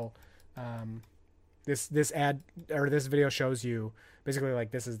 So this ad or this video shows you basically like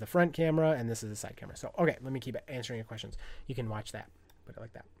this is the front camera and this is the side camera. So okay, let me keep answering your questions. You can watch that. Put it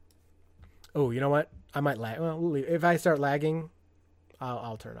like that. Oh, you know what? I might lag. Well, if I start lagging,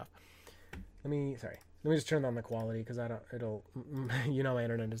 I'll turn it off. Let me just turn on the quality because my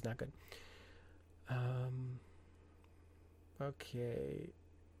internet is not good. Okay.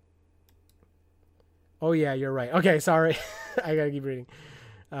 Oh yeah, you're right. Okay, sorry. I gotta keep reading.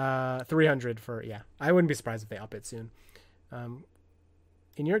 300 for, yeah. I wouldn't be surprised if they up it soon.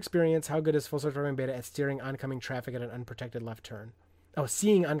 In your experience, how good is full self-driving beta at steering oncoming traffic at an unprotected left turn? Oh,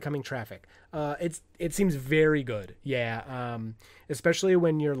 seeing oncoming traffic. It seems very good. Yeah. Especially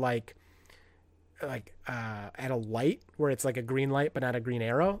when you're like at a light where it's like a green light but not a green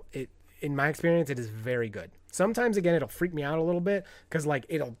arrow. In my experience, it is very good. Sometimes, again, it'll freak me out a little bit because, like,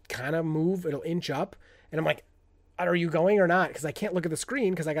 it'll kind of move. It'll inch up. And I'm like, are you going or not? Because I can't look at the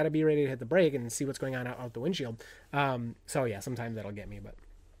screen because I got to be ready to hit the brake and see what's going on out the windshield. So, yeah, sometimes that'll get me. But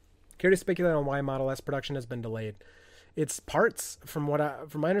curious to speculate on why Model S production has been delayed. It's parts. From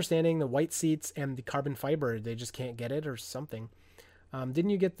my understanding, the white seats and the carbon fiber, they just can't get it or something. Didn't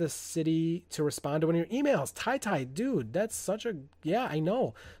you get the city to respond to one of your emails? Ty, dude, that's such a... Yeah, I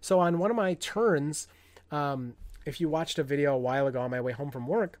know. So on one of my turns, if you watched a video a while ago on my way home from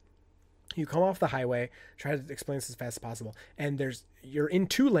work, you come off the highway, try to explain this as fast as possible, and you're in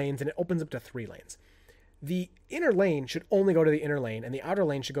 2 lanes, and it opens up to 3 lanes. The inner lane should only go to the inner lane, and the outer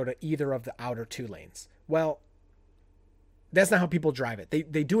lane should go to either of the outer 2 lanes. Well, that's not how people drive it.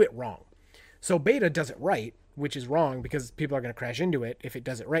 They do it wrong. So beta does it right, which is wrong because people are going to crash into it if it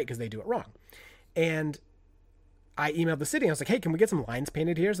does it right because they do it wrong. And I emailed the city. I was like, hey, can we get some lines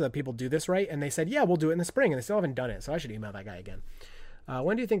painted here so that people do this right? And they said, yeah, we'll do it in the spring. And they still haven't done it. So I should email that guy again.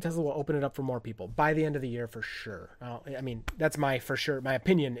 When do you think Tesla will open it up for more people? By the end of the year, for sure. I mean, that's my for sure. My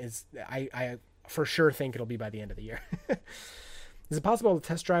opinion is I for sure think it'll be by the end of the year. Is it possible to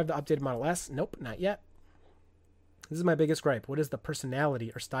test drive the updated Model S? Nope, not yet. This is my biggest gripe. What is the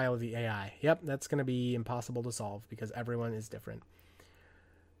personality or style of the AI? Yep, that's going to be impossible to solve because everyone is different.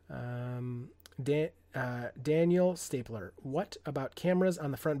 Daniel Stapler. What about cameras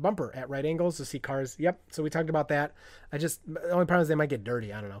on the front bumper at right angles to see cars? Yep, so we talked about that. The only problem is they might get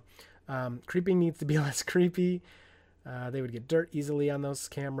dirty. I don't know. Creeping needs to be less creepy. They would get dirt easily on those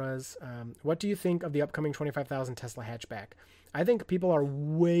cameras. What do you think of the upcoming 25,000 Tesla hatchback? I think people are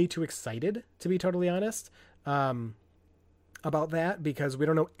way too excited, to be totally honest, about that because we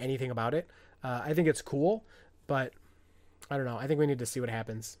don't know anything about it. I think it's cool, but I don't know. I think we need to see what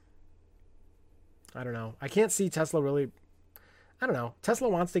happens. I don't know. I can't see Tesla really. I don't know. Tesla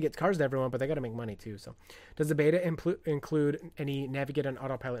wants to get cars to everyone, but they got to make money too. So does the beta include any Navigate and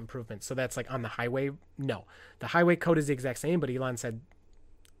autopilot improvements? So that's like on the highway? No. The highway code is the exact same, but Elon said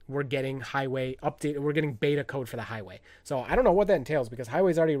we're getting highway update. We're getting beta code for the highway. So I don't know what that entails because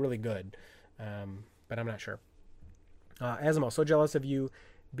highway's already really good. But I'm not sure. Asimo, so jealous of you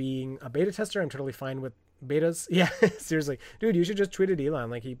being a beta tester. I'm totally fine with betas. Yeah, seriously. Dude, you should just tweet at Elon.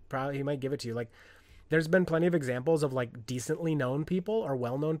 Like he might give it to you. Like there's been plenty of examples of like decently known people or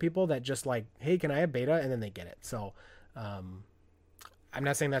well-known people that just like, hey, can I have beta? And then they get it. So I'm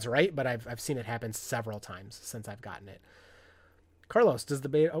not saying that's right, but I've seen it happen several times since I've gotten it. Carlos, does the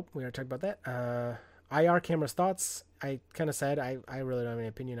beta... Oh, we already talked about that. IR cameras thoughts. I kind of said I really don't have any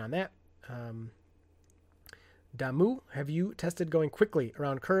opinion on that. Damu, have you tested going quickly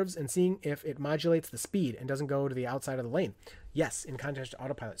around curves and seeing if it modulates the speed and doesn't go to the outside of the lane? Yes, in contrast to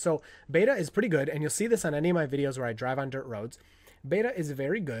autopilot. So beta is pretty good, and you'll see this on any of my videos where I drive on dirt roads. Beta is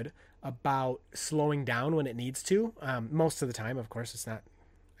very good about slowing down when it needs to. Most of the time, of course, it's not...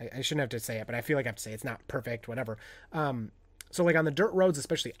 I shouldn't have to say it, but I feel like I have to say it's not perfect, whatever. So like on the dirt roads,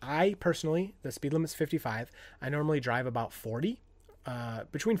 especially, I personally, the speed limit's 55. I normally drive about 40.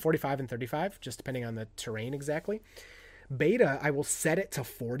 Between 45 and 35, just depending on the terrain exactly. Beta, I will set it to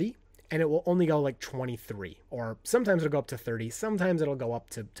 40 and it will only go like 23, or sometimes it'll go up to 30. Sometimes it'll go up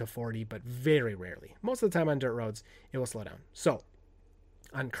to 40, but very rarely. Most of the time on dirt roads, it will slow down. So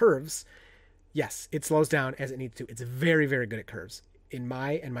on curves, yes, it slows down as it needs to. It's very, very good at curves. In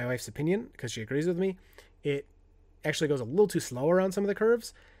my and my wife's opinion, because she agrees with me, it actually goes a little too slow around some of the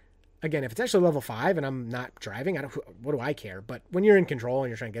curves. Again, if it's actually level 5 and I'm not driving, what do I care? But when you're in control and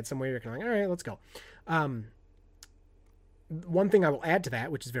you're trying to get somewhere, you're kind of like, all right, let's go. One thing I will add to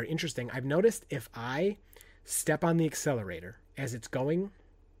that, which is very interesting, I've noticed if I step on the accelerator as it's going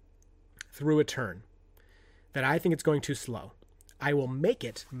through a turn, that I think it's going too slow, I will make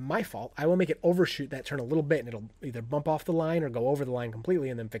it, my fault, I will make it overshoot that turn a little bit, and it'll either bump off the line or go over the line completely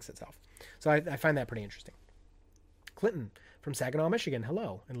and then fix itself. So I find that pretty interesting. Clinton from Saginaw, Michigan.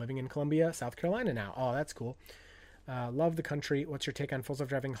 Hello. And living in Columbia, South Carolina now. Oh, that's cool. Love the country. What's your take on full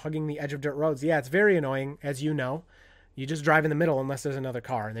self-driving hugging the edge of dirt roads? Yeah, it's very annoying, as you know. You just drive in the middle unless there's another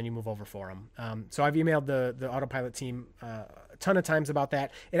car, and then you move over for them. So I've emailed the autopilot team a ton of times about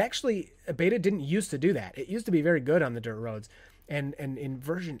that. It actually, beta didn't used to do that. It used to be very good on the dirt roads. And in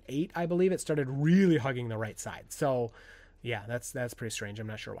version 8, I believe, it started really hugging the right side. So, yeah, that's pretty strange. I'm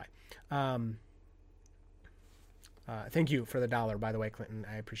not sure why. Thank you for the $1, by the way, Clinton.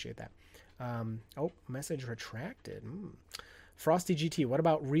 I appreciate that. Message retracted. Frosty GT, what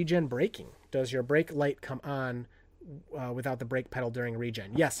about regen braking? Does your brake light come on without the brake pedal during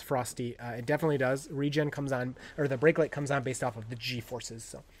regen? Yes, Frosty, it definitely does. Regen comes on, or the brake light comes on based off of the G forces.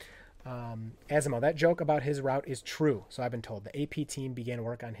 So, Asimo, that joke about his route is true. So I've been told the AP team began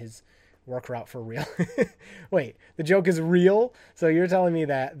work on his work route for real. Wait, the joke is real? So you're telling me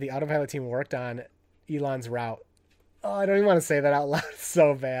that the autopilot team worked on Elon's route? Oh, I don't even want to say that out loud. It's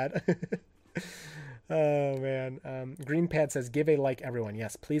so bad. Oh, man. Greenpad says, give a like, everyone.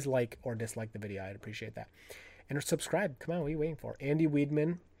 Yes, please like or dislike the video. I'd appreciate that. And subscribe. Come on, what are you waiting for? Andy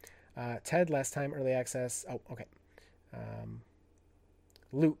Weedman. Ted, last time, early access. Oh, okay.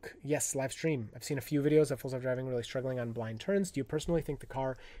 Luke, yes, live stream. I've seen a few videos of full self-driving really struggling on blind turns. Do you personally think the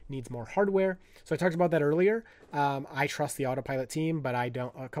car needs more hardware? So I talked about that earlier. I trust the autopilot team, but I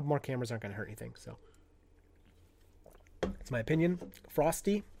don't. A couple more cameras aren't going to hurt anything, so. That's my opinion.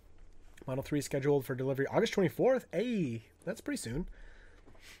 Frosty, Model 3 scheduled for delivery August 24th. Hey, that's pretty soon.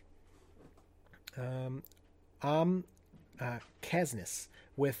 Kasnis,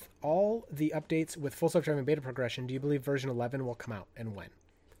 with all the updates with Full Self-Driving beta progression, do you believe version 11 will come out, and when?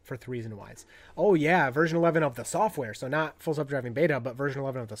 For 3s and Ys. Oh yeah, version 11 of the software. So not Full Self-Driving beta, but version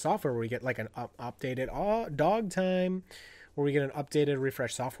 11 of the software, where we get like an updated dog time, where we get an updated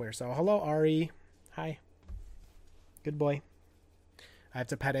refresh software. So hello, Ari. Hi. Good boy. I have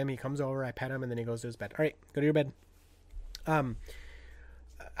to pet him. He comes over, I pet him, and then he goes to his bed. All right, go to your bed.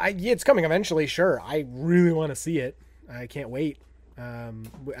 It's coming eventually, sure. I really want to see it. I can't wait.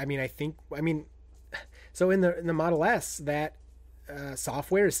 So in the Model S, that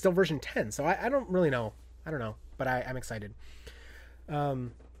software is still version 10. So I don't really know. I don't know, but I'm excited.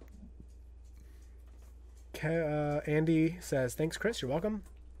 Andy says, thanks, Chris. You're welcome.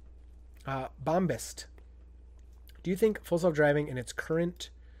 Bombist. Do you think Full Self-Driving in its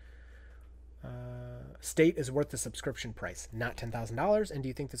current state is worth the subscription price, not $10,000? And do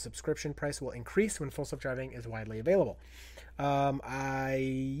you think the subscription price will increase when Full Self-Driving is widely available?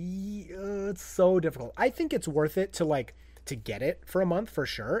 It's so difficult. I think it's worth it to get it for a month for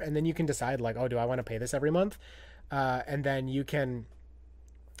sure. And then you can decide like, oh, do I want to pay this every month? And then you can,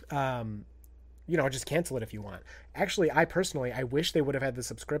 just cancel it if you want. Actually, I wish they would have had the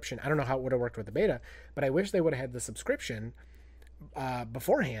subscription. I don't know how it would have worked with the beta, but I wish they would have had the subscription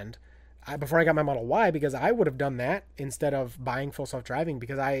beforehand, before I got my Model Y, because I would have done that instead of buying Full Self-Driving,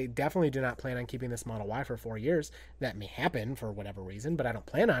 because I definitely do not plan on keeping this Model Y for 4 years. That may happen for whatever reason, but I don't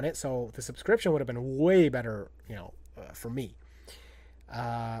plan on it. So the subscription would have been way better, for me.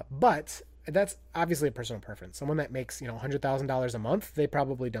 But that's obviously a personal preference. Someone that makes, $100,000 a month, they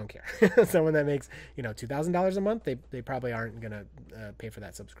probably don't care. Someone that makes, $2,000 a month, they probably aren't going to pay for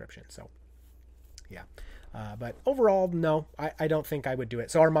that subscription. So yeah. But overall, no, I don't think I would do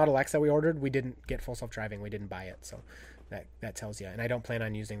it. So our Model X that we ordered, we didn't get Full Self-Driving. We didn't buy it. So that tells you. And I don't plan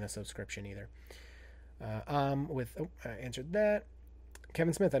on using the subscription either. I answered that.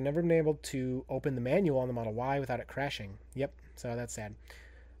 Kevin Smith, I've never been able to open the manual on the Model Y without it crashing. Yep. So that's sad.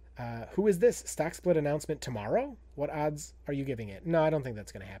 Who is this? Stock split announcement tomorrow? What odds are you giving it? No, I don't think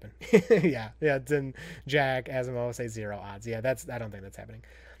that's going to happen. Yeah. Then Jack Asimov say 0 odds. Yeah, I don't think that's happening.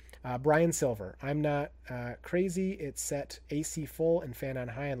 Brian Silver, I'm not crazy. It's set AC full and fan on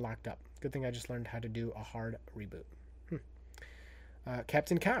high and locked up. Good thing I just learned how to do a hard reboot.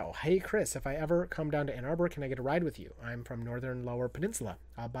 Captain Cow, hey Chris, if I ever come down to Ann Arbor, can I get a ride with you? I'm from Northern Lower Peninsula.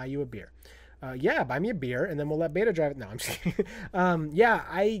 I'll buy you a beer. Yeah, buy me a beer and then we'll let Beta drive it. No, I'm just kidding. Yeah,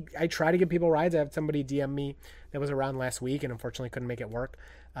 I try to give people rides. I had somebody DM me that was around last week and unfortunately couldn't make it work.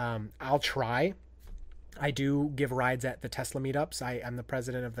 I'll try. I do give rides at the Tesla meetups. I'm the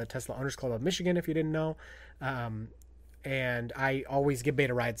president of the Tesla Owners Club of Michigan, if you didn't know. And I always give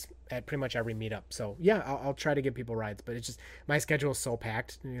beta rides at pretty much every meetup. So yeah, I'll try to give people rides, but it's just, my schedule is so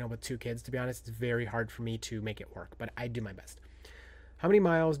packed, with 2 kids, to be honest, it's very hard for me to make it work, but I do my best. How many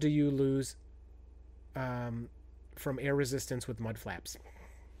miles do you lose from air resistance with mud flaps?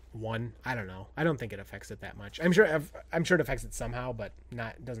 1. I don't know. I don't think it affects it that much. I'm sure it affects it somehow, but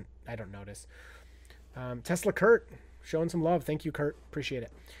I don't notice. Tesla Kurt, showing some love. Thank you, Kurt. Appreciate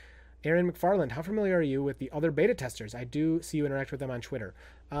it. Aaron McFarland, how familiar are you with the other beta testers? I do see you interact with them on Twitter.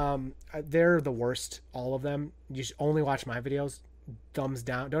 They're the worst, all of them. You should only watch my videos. Thumbs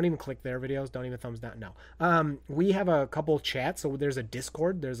down. Don't even click their videos. Don't even thumbs down. No. We have a couple chats. So there's a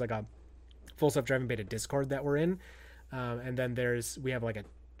Discord. There's like a Full Self-Driving beta Discord that we're in. And then we have like a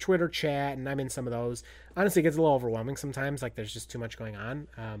Twitter chat, and I'm in some of those. Honestly, it gets a little overwhelming sometimes. Like there's just too much going on.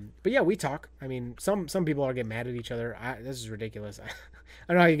 But yeah, we talk. I mean, some people are getting mad at each other. This is ridiculous. I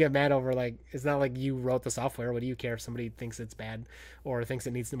don't know how you get mad over, like, it's not like you wrote the software. What do you care if somebody thinks it's bad or thinks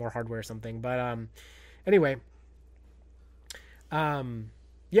it needs more hardware or something? But anyway,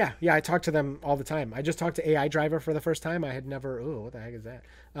 yeah, I talk to them all the time. I just talked to AI Driver for the first time. I had never, what the heck is that?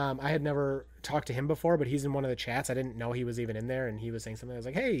 I had never talked to him before, but he's in one of the chats. I didn't know he was even in there, and he was saying something. I was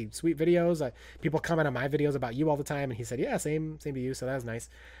like, hey, sweet videos. People comment on my videos about you all the time, and he said, yeah, same to you. So that was nice.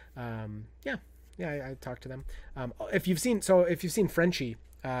 Yeah, I talked to them. If you've seen Frenchie,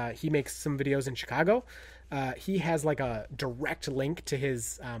 he makes some videos in Chicago. He has like a direct link to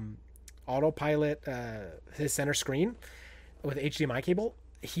his autopilot, his center screen with HDMI cable.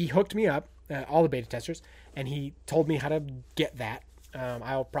 He hooked me up, all the beta testers, and he told me how to get that.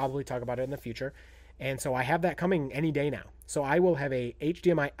 I'll probably talk about it in the future. And so I have that coming any day now. So I will have a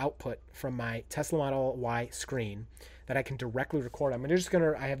HDMI output from my Tesla Model Y screen that I can directly record.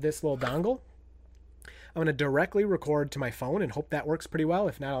 I have this little dongle. I'm going to directly record to my phone and hope that works pretty well.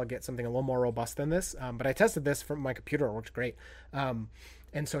 If not, I'll get something a little more robust than this. But I tested this from my computer. It worked great. And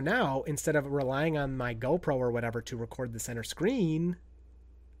so now, instead of relying on my GoPro or whatever to record the center screen,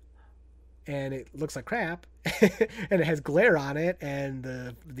 and it looks like crap, and it has glare on it, and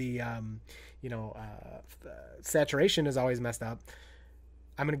the saturation is always messed up,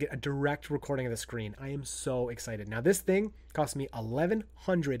 I'm going to get a direct recording of the screen. I am so excited. Now, this thing cost me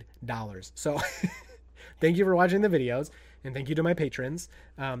 $1,100. So thank you for watching the videos, and thank you to my patrons.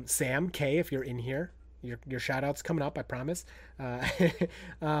 Sam K, if you're in here, your shout out's coming up, I promise.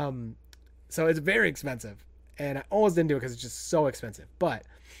 So it's very expensive, and I almost didn't do it because it's just so expensive, but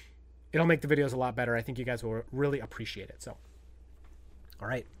it'll make the videos a lot better. I think you guys will really appreciate it. So, all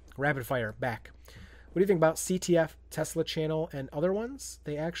right, rapid fire back. What do you think about CTF, Tesla Channel, and other ones?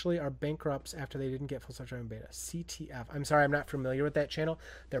 They actually are bankrupts after they didn't get Full Self-Driving beta. CTF. I'm sorry, I'm not familiar with that channel.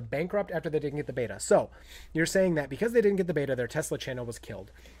 They're bankrupt after they didn't get the beta. So you're saying that because they didn't get the beta, their Tesla channel was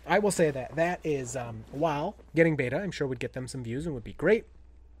killed. I will say that is, while getting beta, I'm sure would get them some views and would be great.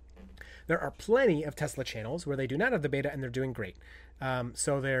 There are plenty of Tesla channels where they do not have the beta and they're doing great.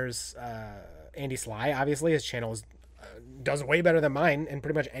 So there's Andy Sly. Obviously, his channel does way better than mine and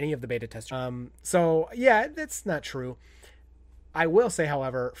pretty much any of the beta testers. So yeah, that's not true. I will say,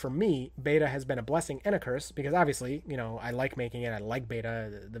 however, for me, beta has been a blessing and a curse because obviously, I like making it. I like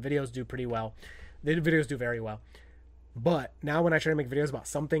beta. The videos do pretty well. The videos do very well. But now when I try to make videos about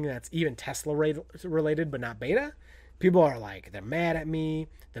something that's even Tesla related but not beta, people are like, they're mad at me.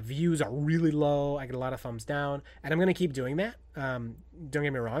 The views are really low. I get a lot of thumbs down. And I'm going to keep doing that. Don't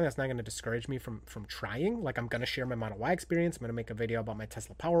get me wrong. That's not going to discourage me from trying. Like, I'm going to share my Model Y experience. I'm going to make a video about my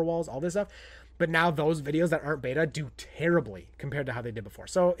Tesla Powerwalls, all this stuff. But now those videos that aren't beta do terribly compared to how they did before.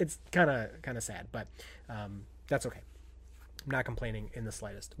 So it's kind of sad. But that's okay. I'm not complaining in the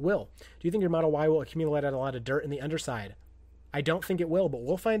slightest. Will, do you think your Model Y will accumulate a lot of dirt in the underside? I don't think it will, but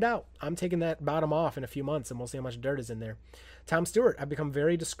we'll find out. I'm taking that bottom off in a few months, and we'll see how much dirt is in there. Tom Stewart, I've become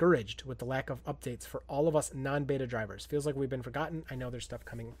very discouraged with the lack of updates for all of us non-beta drivers. Feels like we've been forgotten. I know there's stuff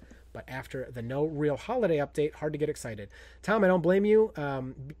coming, but after the no real holiday update, hard to get excited. Tom, I don't blame you.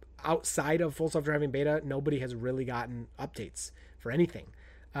 Outside of Full Self-Driving beta, nobody has really gotten updates for anything.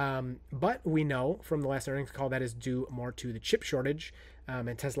 But we know from the last earnings call that is due more to the chip shortage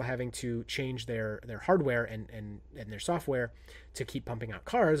and Tesla having to change their hardware and their software to keep pumping out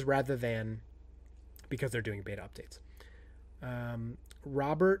cars rather than because they're doing beta updates.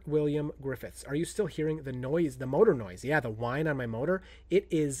 Robert William Griffiths, are you still hearing the noise, the motor noise? Yeah, the whine on my motor. It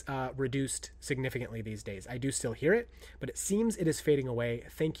is reduced significantly these days. I do still hear it, but it seems it is fading away.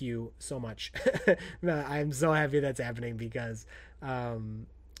 Thank you so much. I'm so happy that's happening because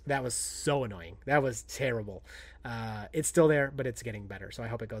that was so annoying. That was terrible. It's still there, but it's getting better, so I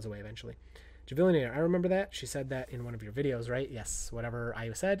hope it goes away eventually. Javillionaire, I remember that. She said that in one of your videos, right? Yes, whatever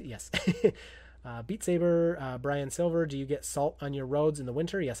I said, yes. Beat Saber, Brian Silver, do you get salt on your roads in the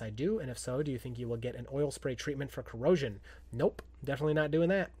winter? Yes, I do. And if so, do you think you will get an oil spray treatment for corrosion? Nope, definitely not doing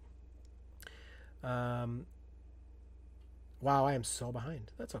that. Wow, I am so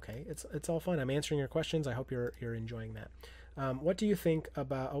behind. That's okay. It's all fun. I'm answering your questions. I hope you're enjoying that. What do you think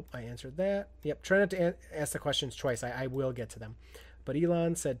about... Oh, I answered that. Yep, try not to ask the questions twice. I will get to them. But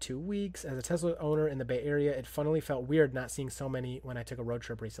Elon said 2 weeks. As a Tesla owner in the Bay Area, it funnily felt weird not seeing so many when I took a road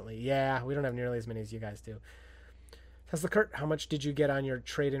trip recently. Yeah, we don't have nearly as many as you guys do. Tesla Kurt, how much did you get on your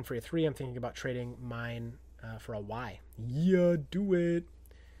trade-in for your 3? I'm thinking about trading mine for a Y. Yeah, do it.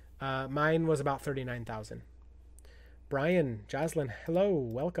 Mine was about 39,000. Brian, Jocelyn, hello,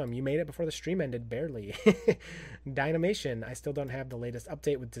 welcome. You made it before the stream ended, barely. Dynamation, I still don't have the latest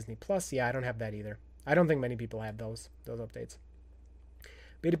update with Disney Plus. Yeah, I don't have that either. I don't think many people have those updates.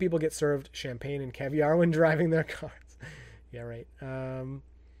 Beta people get served champagne and caviar when driving their cars. Yeah, right.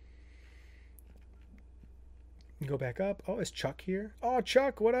 Go back up. Oh, is Chuck here? Oh,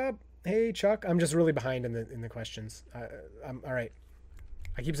 Chuck, what up? Hey, Chuck. I'm just really behind in the questions. I'm all right.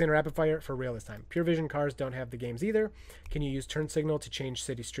 I keep saying rapid fire for real this time. Pure Vision cars don't have the games either. Can you use turn signal to change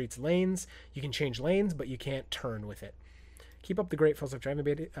city streets lanes? You can change lanes, but you can't turn with it. Keep up the great Full Self-Driving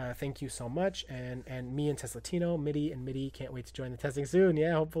beta. Thank you so much. And me and Teslatino, Mitty and Mitty can't wait to join the testing soon.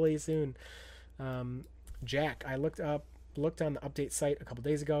 Yeah, hopefully soon. Jack, I looked on the update site a couple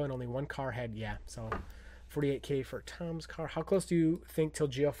days ago and only one car had, yeah, so 48K for Tom's car. How close do you think till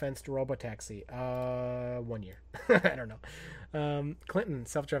geofenced robotaxi? 1 year. I don't know. Clinton,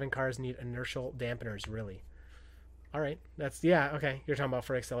 self-driving cars need inertial dampeners, really? All right. That's, yeah, okay. You're talking about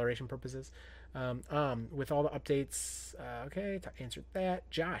for acceleration purposes. With all the updates, okay, answered that.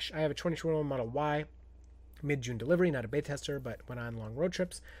 Josh, I have a 2021 Model Y. Mid-June delivery, not a beta tester, but went on long road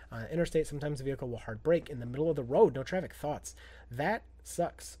trips. Interstate, sometimes the vehicle will hard brake in the middle of the road. No traffic. Thoughts? That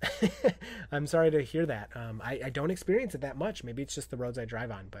sucks. I'm sorry to hear that. I don't experience it that much. Maybe it's just the roads I drive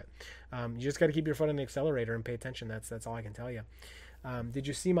on, but you just got to keep your foot on the accelerator and pay attention. That's all I can tell you. Did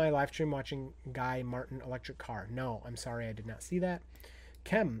you see my live stream watching Guy Martin electric car? No, I'm sorry, I did not see that.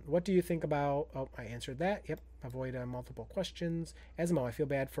 Kem, what do you think about... Oh, I answered that. Yep, avoid multiple questions. Esmo, I feel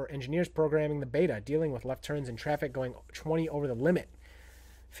bad for engineers programming the beta, dealing with left turns in traffic going 20 over the limit.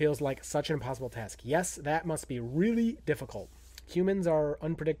 Feels like such an impossible task. Yes, that must be really difficult. Humans are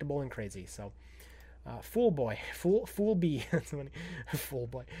unpredictable and crazy, so... Fool B. That's funny. Fool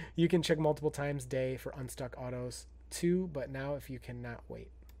boy. You can check multiple times a day for unstuck autos too, but now if you cannot wait.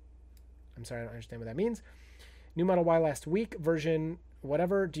 I'm sorry, I don't understand what that means. New Model Y last week, version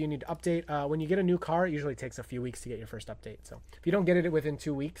whatever. Do you need to update? When you get a new car, it usually takes a few weeks to get your first update. So if you don't get it within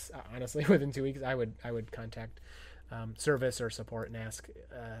 2 weeks, honestly, within 2 weeks, I would contact service or support and ask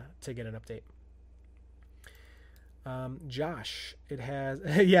to get an update. Josh, it has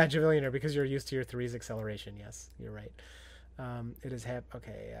yeah, Javillionaire, because you're used to your 3's acceleration. Yes, you're right. It is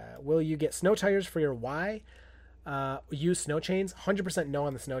okay. Will you get snow tires for your Y? Use snow chains? 100% no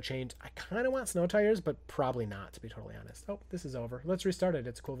on the snow chains. I kind of want snow tires, but probably not, to be totally honest. Oh, this is over. Let's restart it.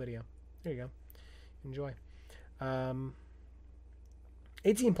 It's a cool video. There you go. Enjoy.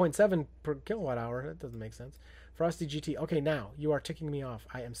 18.7 per kilowatt hour. That doesn't make sense. Frosty GT. Okay, now you are ticking me off.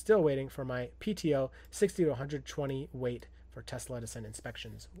 I am still waiting for my PTO 60 to 120 weight for Tesla to send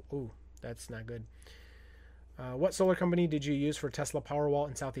inspections. Ooh, that's not good. What solar company did you use for Tesla Powerwall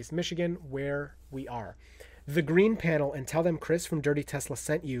in Southeast Michigan, where we are? The Green Panel, and tell them Chris from Dirty Tesla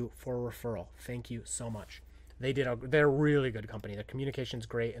sent you for a referral. Thank you so much. They're a really good company. Their communication's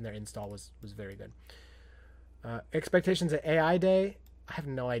great, and their install was very good. Expectations at AI Day? I have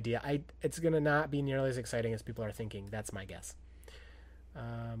no idea. It's going to not be nearly as exciting as people are thinking. That's my guess.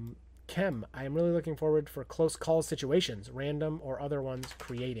 Kem, I am really looking forward for close call situations, random or other ones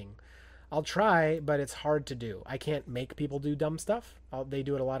creating. I'll try, but it's hard to do. I can't make people do dumb stuff. They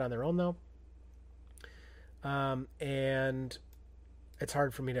do it a lot on their own, though. And it's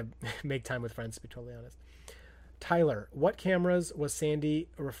hard for me to make time with friends, to be totally honest. Tyler, what cameras was Sandy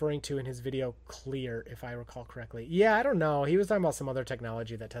referring to in his video Clear, if I recall correctly? Yeah, I don't know. He was talking about some other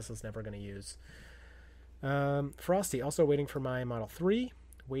technology that Tesla's never going to use. Frosty, also waiting for my Model 3.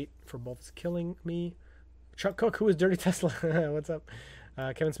 Wait for both is killing me. Chuck Cook, who is Dirty Tesla? What's up?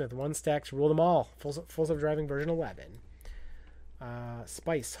 Kevin Smith, one stacks, rule them all. Full self-driving version 11.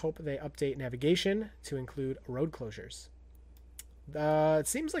 Spice, hope they update navigation to include road closures. It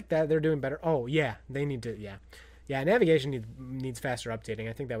seems like that they're doing better. Oh, yeah, they need to, yeah. Yeah, navigation needs faster updating.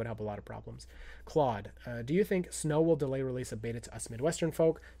 I think that would help a lot of problems. Claude, do you think Snow will delay release of beta to us Midwestern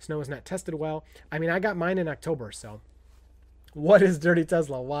folk? Snow is not tested well. I mean, I got mine in October, so. What is Dirty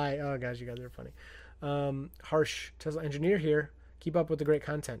Tesla? Why? Oh, gosh, you guys are funny. Harsh, Tesla engineer here. Keep up with the great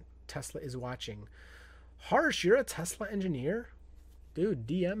content. Tesla is watching. Harsh, you're a Tesla engineer? Dude,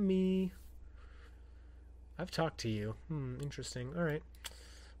 DM me. I've talked to you. Interesting. All right.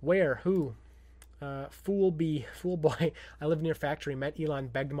 Where? Who? Fool boy. I live near factory. Met Elon.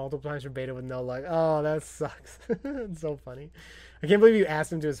 Begged multiple times for beta with no luck. Oh, that sucks. It's so funny. I can't believe you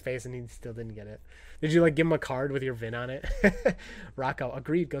asked him to his face and he still didn't get it. Did you give him a card with your VIN on it? Rocco,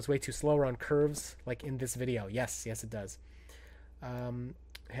 agreed. Goes way too slow around curves, like in this video. Yes, it does.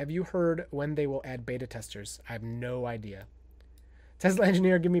 Have you heard when they will add beta testers? I have no idea. Tesla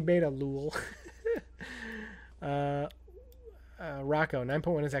engineer, give me beta, lol. Rocco,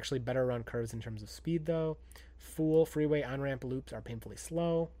 9.1 is actually better around curves in terms of speed, though. Fool, freeway on-ramp loops are painfully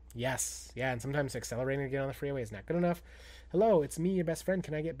slow. Yes. Yeah, and sometimes accelerating to get on the freeway is not good enough. Hello, it's me, your best friend.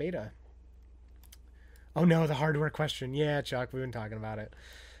 Can I get beta? Oh, no, the hardware question. Yeah, Chuck, we've been talking about it.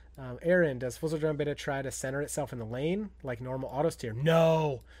 Aaron, does Full Self-Driving Beta try to center itself in the lane like normal auto steer?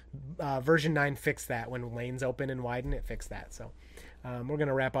 No. Version 9 fixed that. When lanes open and widen, it fixed that. So we're going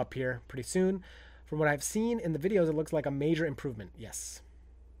to wrap up here pretty soon. From what I've seen in the videos, it looks like a major improvement. Yes.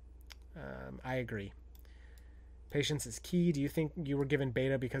 I agree. Patience is key. Do you think you were given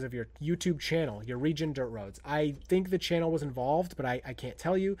beta because of your YouTube channel, your Region Dirt Roads? I think the channel was involved, but I can't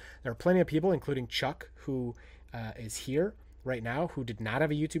tell you. There are plenty of people, including Chuck, who is here right now, who did not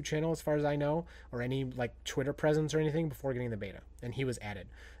have a YouTube channel, as far as I know, or any Twitter presence or anything before getting the beta, and he was added.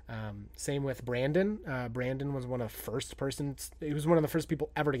 Same with Brandon. Brandon was one of the first persons. He was one of the first people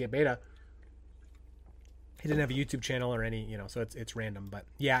ever to get beta. He didn't have a YouTube channel or any, so it's random. But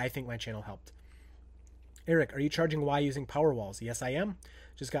yeah, I think my channel helped. Eric, are you charging Y using Powerwalls? Yes, I am.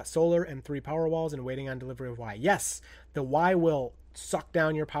 Just got solar and 3 Powerwalls and waiting on delivery of Y. Yes, the Y will suck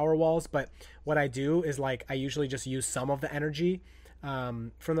down your Powerwalls, but what I do is I usually just use some of the energy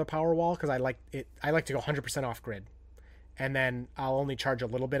from the Powerwall because I like to go 100% off grid, and then I'll only charge a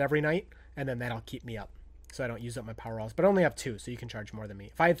little bit every night, and then that'll keep me up, so I don't use up my Powerwalls. But I only have 2, so you can charge more than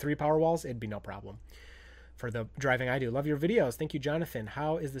me. If I had 3 Powerwalls, it'd be no problem. for the driving I do. Love your videos. Thank you, Jonathan.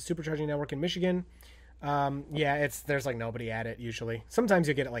 How is the supercharging network in Michigan? Yeah, there's like nobody at it usually. Sometimes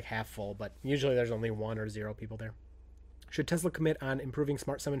you get it like half full, but usually there's only 1 or 0 people there. Should Tesla commit on improving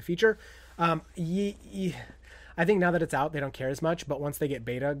Smart Summon feature? I think now that it's out, they don't care as much, but once they get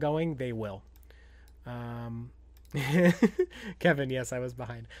beta going, they will. Kevin, yes, I was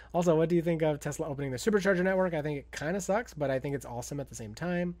behind. Also, what do you think of Tesla opening the supercharger network? I think it kind of sucks, but I think it's awesome at the same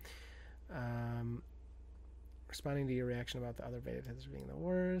time. Responding to your reaction about the other beta testers being the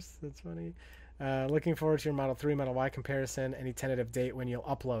worst. That's funny. Looking forward to your Model 3, Model Y comparison. Any tentative date when you'll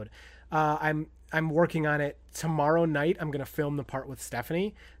upload? I'm working on it. Tomorrow night, I'm going to film the part with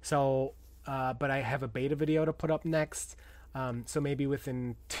Stephanie. So, but I have a beta video to put up next. So maybe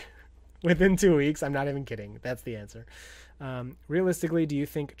within 2 weeks. I'm not even kidding. That's the answer. Realistically, do you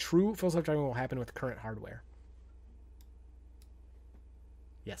think true full self-driving will happen with current hardware?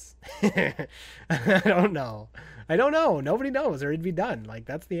 Yes. I don't know. Nobody knows, or it'd be done. Like,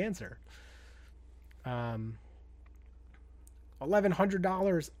 that's the answer.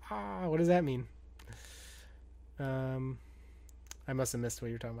 $1,100. What does that mean? I must have missed what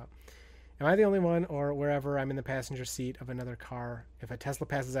you're talking about. Am I the only one, or wherever I'm in the passenger seat of another car, if a Tesla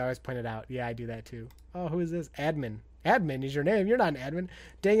passes, I always point it out. Yeah, I do that too. Oh, who is this? Admin. Admin is your name. You're not an admin.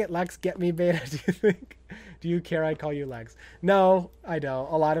 Dang it, Lex, get me beta. Do you care I call you Lex? No, I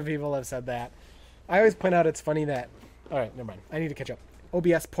don't. A lot of people have said that. I always point out it's funny that... All right, never mind. I need to catch up.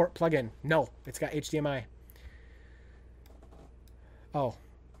 OBS port plugin. No, it's got HDMI. Oh,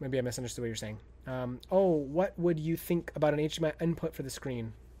 maybe I misunderstood what you're saying. What would you think about an HDMI input for the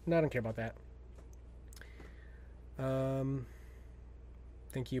screen? No, I don't care about that.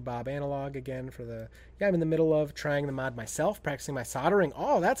 Thank you, Bob Analog, again for the... Yeah, I'm in the middle of trying the mod myself, practicing my soldering.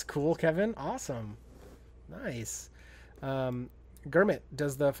 Oh, that's cool, Kevin. Awesome. Nice. Gurmit,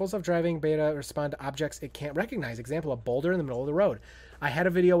 does the full self-driving beta respond to objects it can't recognize? Example, a boulder in the middle of the road. I had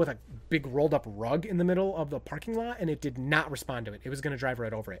a video with a big rolled up rug in the middle of the parking lot, and it did not respond to it. It was going to drive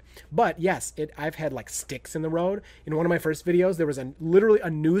right over it. But yes, I've had like sticks in the road. In one of my first videos, there was literally a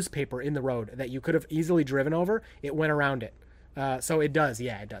newspaper in the road that you could have easily driven over. It went around it. So it does.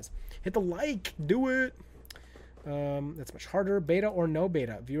 Yeah, it does. Hit the like. Do it. That's much harder. Beta or no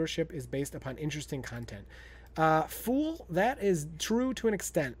beta? Viewership is based upon interesting content. Fool, that is true to an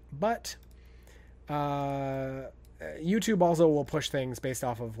extent, but YouTube also will push things based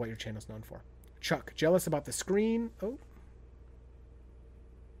off of what your channel's known for. Chuck, jealous about the screen? Oh.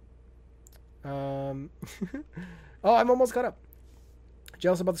 Oh, I'm almost caught up.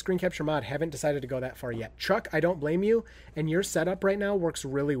 Jealous about the screen capture mod. Haven't decided to go that far yet. Chuck, I don't blame you, and your setup right now works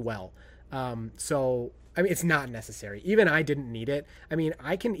really well. So, I mean, it's not necessary. Even I didn't need it. I mean,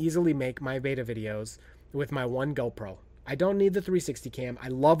 I can easily make my beta videos with my one GoPro. I don't need the 360 cam. I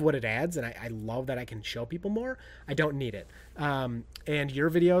love what it adds, and I love that I can show people more. I don't need it. And your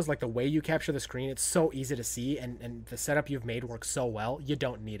videos, like the way you capture the screen, it's so easy to see, and the setup you've made works so well. You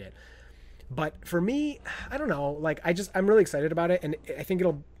don't need it. But for me, I don't know. Like, I'm really excited about it, and I think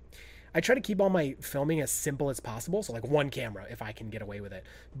I try to keep all my filming as simple as possible. So like one camera, if I can get away with it.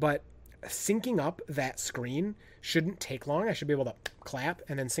 But syncing up that screen shouldn't take long. I should be able to clap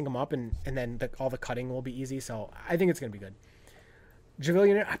and then sync them up, and then all the cutting will be easy. So I think it's going to be good.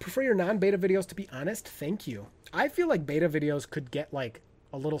 Javillionaire, I prefer your non-beta videos, to be honest. Thank you. I feel like beta videos could get like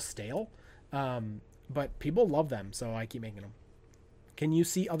a little stale, but people love them, so I keep making them. Can you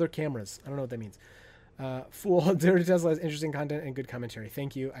see other cameras? I don't know what that means. Fool, Dirty Tesla has interesting content and good commentary.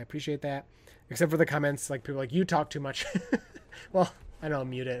 Thank you. I appreciate that. Except for the comments, like people like, you talk too much. Well, I don't know,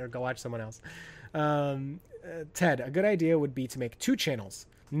 mute it or go watch someone else. Ted, a good idea would be to make 2 channels.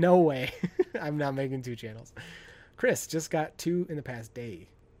 No way. I'm not making 2 channels. Chris just got 2 in the past day.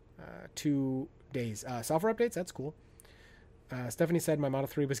 2 days. Software updates? That's cool. Stephanie said my Model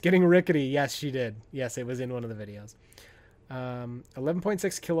 3 was getting rickety. Yes, she did. Yes, it was in one of the videos.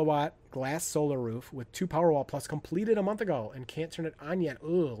 11.6 kilowatt glass solar roof with 2 Powerwall Plus completed a month ago and can't turn it on yet.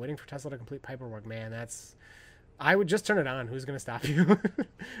 Ugh, waiting for Tesla to complete paperwork. Man, I would just turn it on. Who's going to stop you?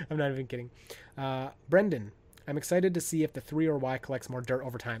 I'm not even kidding. Brendan, I'm excited to see if the 3 or Y collects more dirt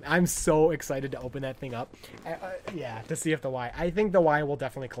over time. I'm so excited to open that thing up. Yeah, to see if the Y. I think the Y will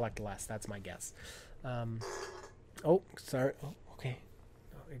definitely collect less. That's my guess. Oh, sorry. Oh, okay.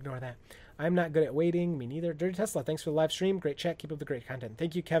 Oh, ignore that. I'm not good at waiting. Me neither. Dirty Tesla, thanks for the live stream. Great chat. Keep up the great content.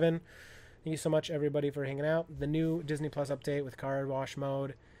 Thank you, Kevin. Thank you so much, everybody, for hanging out. The new Disney Plus update with car wash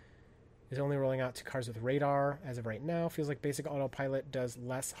mode is only rolling out to cars with radar as of right now. Feels like basic autopilot does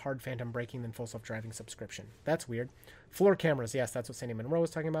less hard phantom braking than full self-driving subscription. That's weird. Floor cameras. Yes, that's what Sandy Monroe was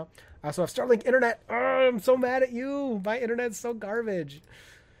talking about. I also have Starlink internet. Oh, I'm so mad at you. My internet's so garbage.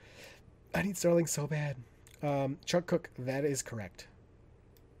 I need Starlink so bad. Chuck Cook, that is correct.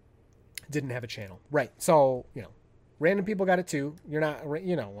 Didn't have a channel. Right. So, random people got it too. You're not,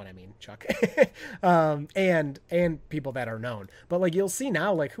 you know what I mean, Chuck. And people that are known. But like you'll see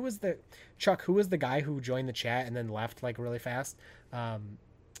now, like who was the guy who joined the chat and then left like really fast?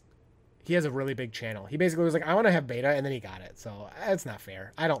 He has a really big channel. He basically was like, I want to have beta, and then he got it. So it's not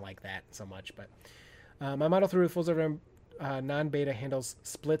fair. I don't like that so much. But my Model 3 with full self-driving non-beta handles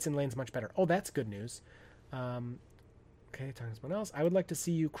splits and lanes much better. Oh, that's good news. Okay, talking to someone else. I would like to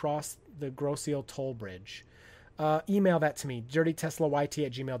see you cross the Groseal toll bridge. Email that to me,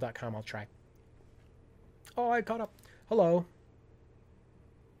 dirtyteslayt@gmail.com. I'll try. Oh, I caught up. Hello.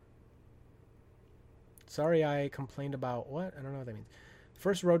 Sorry I complained about what? I don't know what that means.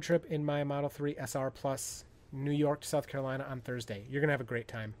 First road trip in my Model 3 SR Plus, New York to South Carolina on Thursday. You're going to have a great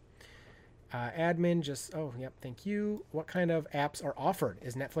time. Admin yep, thank you. What kind of apps are offered?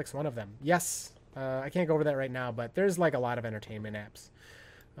 Is Netflix one of them? Yes. I can't go over that right now, but there's like a lot of entertainment apps.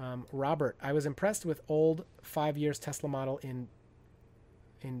 Robert, I was impressed with old 5 years Tesla model in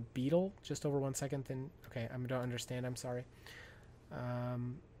Beetle. Just over 1 second. Then okay, I don't understand. I'm sorry.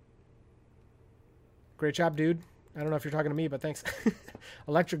 Great job, dude. I don't know if you're talking to me, but thanks.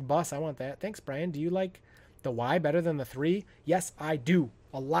 Electric bus, I want that. Thanks, Brian. Do you like the Y better than the 3? Yes, I do.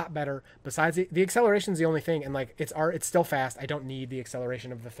 A lot better. Besides the acceleration's the only thing, and like it's still fast. I don't need the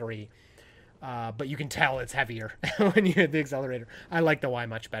acceleration of the 3. But you can tell it's heavier when you hit the accelerator. I like the Y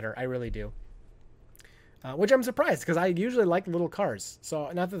much better. I really do. Which I'm surprised because I usually like little cars.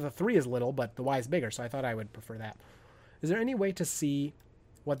 So not that the 3 is little, but the Y is bigger. So I thought I would prefer that. Is there any way to see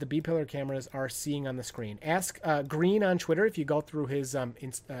what the B-pillar cameras are seeing on the screen? Ask Green on Twitter. If you go through his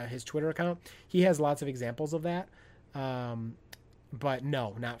Twitter account, he has lots of examples of that. But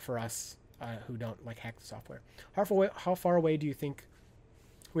no, not for us who don't like hack the software. How far away do you think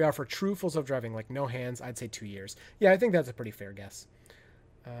we are for true full self-driving, like no hands? I'd say 2 years. Yeah, I think that's a pretty fair guess.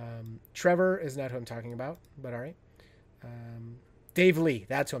 Trevor is not who I'm talking about, but all right. Dave Lee,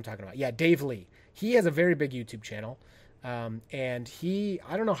 that's who I'm talking about. Yeah, Dave Lee. He has a very big YouTube channel. And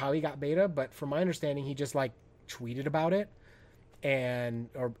I don't know how he got beta, but from my understanding, he just like tweeted about it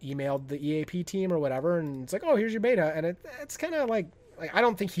or emailed the EAP team or whatever. And it's like, oh, here's your beta. And it's kind of like, I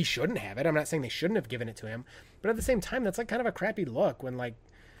don't think he shouldn't have it. I'm not saying they shouldn't have given it to him, but at the same time, that's like kind of a crappy look when like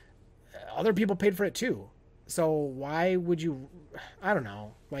other people paid for it too. So why would you, I don't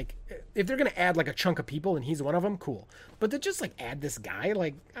know, like if they're going to add like a chunk of people and he's one of them, cool. But to just like add this guy,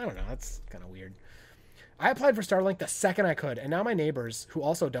 like, I don't know, that's kind of weird. I applied for Starlink the second I could, and now my neighbors, who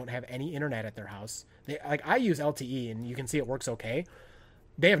also don't have any internet at their house, I use LTE, and you can see it works okay.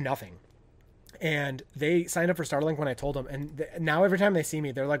 They have nothing, and they signed up for Starlink when I told them. And now every time they see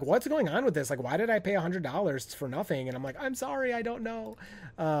me, they're like, "What's going on with this? Like, why did I pay $100 for nothing?" And I'm like, "I'm sorry, I don't know."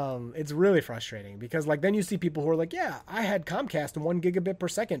 It's really frustrating because like then you see people who are like, "Yeah, I had Comcast and 1 gigabit per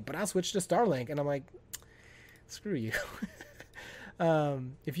second, but I switched to Starlink," and I'm like, "Screw you."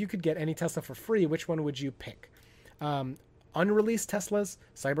 If you could get any Tesla for free, which one would you pick? Unreleased Teslas,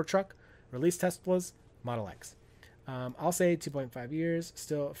 Cybertruck. Released Teslas, Model X. I'll say 2.5 years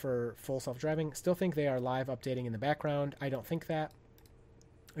still for full self-driving. Still think they are live updating in the background. I don't think that.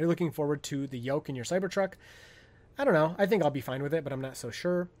 Are you looking forward to the yoke in your Cybertruck? I don't know. I think I'll be fine with it, but I'm not so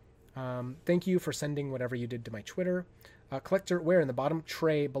sure. Thank you for sending whatever you did to my Twitter. Collector where in the bottom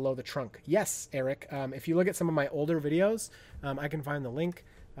tray below the trunk. Yes, Eric. If you look at some of my older videos, I can find the link.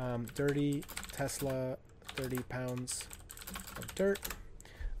 Dirty Tesla, 30 pounds of dirt.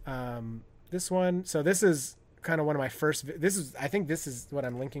 This one. So this is kind of one of my first. I think this is what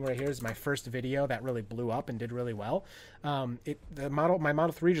I'm linking right here. Is my first video that really blew up and did really well. My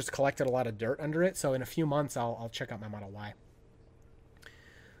Model 3 just collected a lot of dirt under it. So in a few months, I'll check out my Model Y.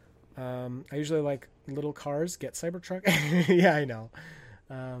 I usually like little cars. Get Cybertruck. Yeah, I know.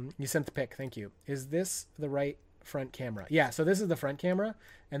 You sent the pic. Thank you. Is this the right front camera? Yeah, so this is the front camera,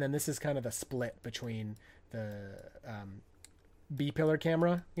 and then this is kind of the split between the B-pillar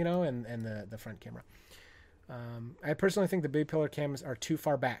camera, and the front camera. I personally think the B-pillar cams are too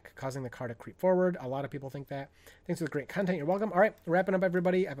far back, causing the car to creep forward. A lot of people think that. Thanks for the great content. You're welcome. All right, wrapping up,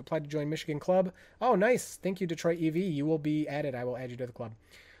 everybody. I've applied to join Michigan Club. Oh, nice. Thank you, Detroit EV. You will be added. I will add you to the club.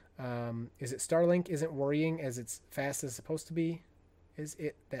 Is it Starlink isn't worrying as it's fast as it's supposed to be? Is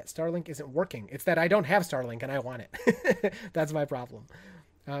it that Starlink isn't working? It's that I don't have Starlink and I want it. That's my problem.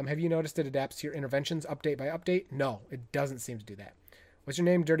 Have you noticed it adapts to your interventions update by update? No, it doesn't seem to do that. Was your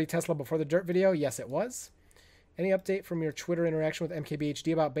name Dirty Tesla before the dirt video? Yes, it was. Any update from your Twitter interaction with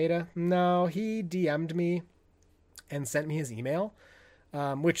MKBHD about beta? No, he DM'd me and sent me his email.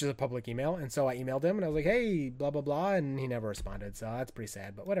 which is a public email. And so I emailed him and I was like, hey, blah, blah, blah. And he never responded. So that's pretty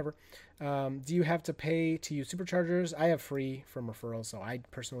sad, but whatever. Do you have to pay to use Superchargers? I have free from referrals, so I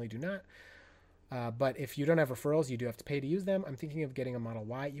personally do not. But if you don't have referrals, you do have to pay to use them. I'm thinking of getting a Model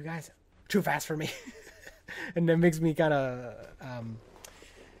Y. You guys, too fast for me. And that makes me kind of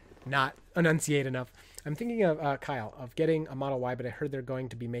not enunciate enough. I'm thinking of, Kyle, of getting a Model Y, but I heard they're going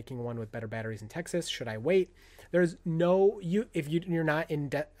to be making one with better batteries in Texas. Should I wait? There's no, if you're not in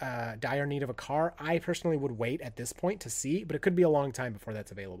dire need of a car, I personally would wait at this point to see, but it could be a long time before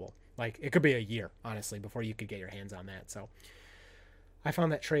that's available. Like, it could be a year, honestly, before you could get your hands on that. So I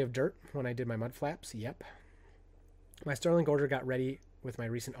found that tray of dirt when I did my mud flaps. Yep. My Starlink order got ready with my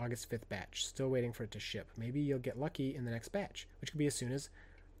recent August 5th batch. Still waiting for it to ship. Maybe you'll get lucky in the next batch, which could be as soon as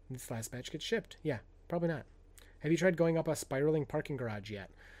this last batch gets shipped. Yeah, probably not. Have you tried going up a spiraling parking garage yet?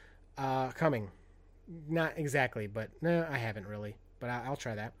 Coming. Not exactly, but no, I haven't really. But I'll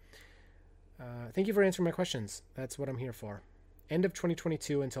try that. Thank you for answering my questions. That's what I'm here for. End of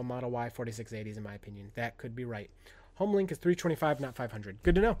 2022 until Model Y 4680s, in my opinion. That could be right. Home link is 325, not 500.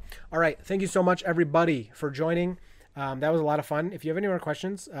 Good to know. All right. Thank you so much, everybody, for joining. That was a lot of fun. If you have any more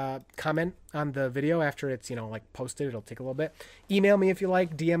questions, comment on the video after it's, like posted. It'll take a little bit. Email me if you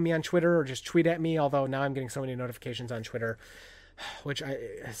like, DM me on Twitter, or just tweet at me. Although now I'm getting so many notifications on Twitter, which I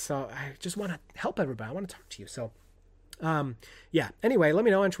just want to help everybody. I want to talk to you. So, yeah. Anyway, let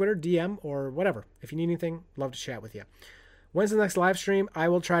me know on Twitter, DM, or whatever. If you need anything, love to chat with you. When's the next live stream? I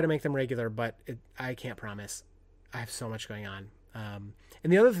will try to make them regular, but I can't promise. I have so much going on. And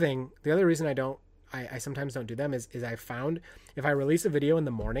the other reason I sometimes don't do them is I found if I release a video in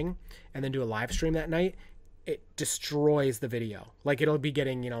the morning and then do a live stream that night, it destroys the video. Like, it'll be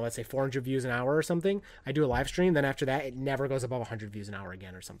getting, let's say 400 views an hour or something. I do a live stream, then after that, it never goes above 100 views an hour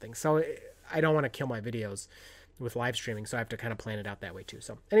again or something. So I don't want to kill my videos with live streaming, so I have to kind of plan it out that way too.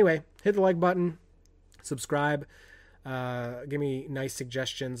 So anyway, hit the like button, subscribe, give me nice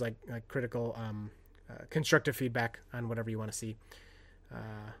suggestions, like critical, constructive feedback on whatever you want to see.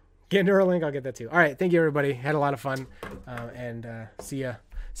 Get Neuralink, I'll get that too. All right, thank you, everybody. Had a lot of fun, and see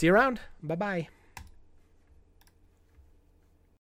you around. Bye-bye.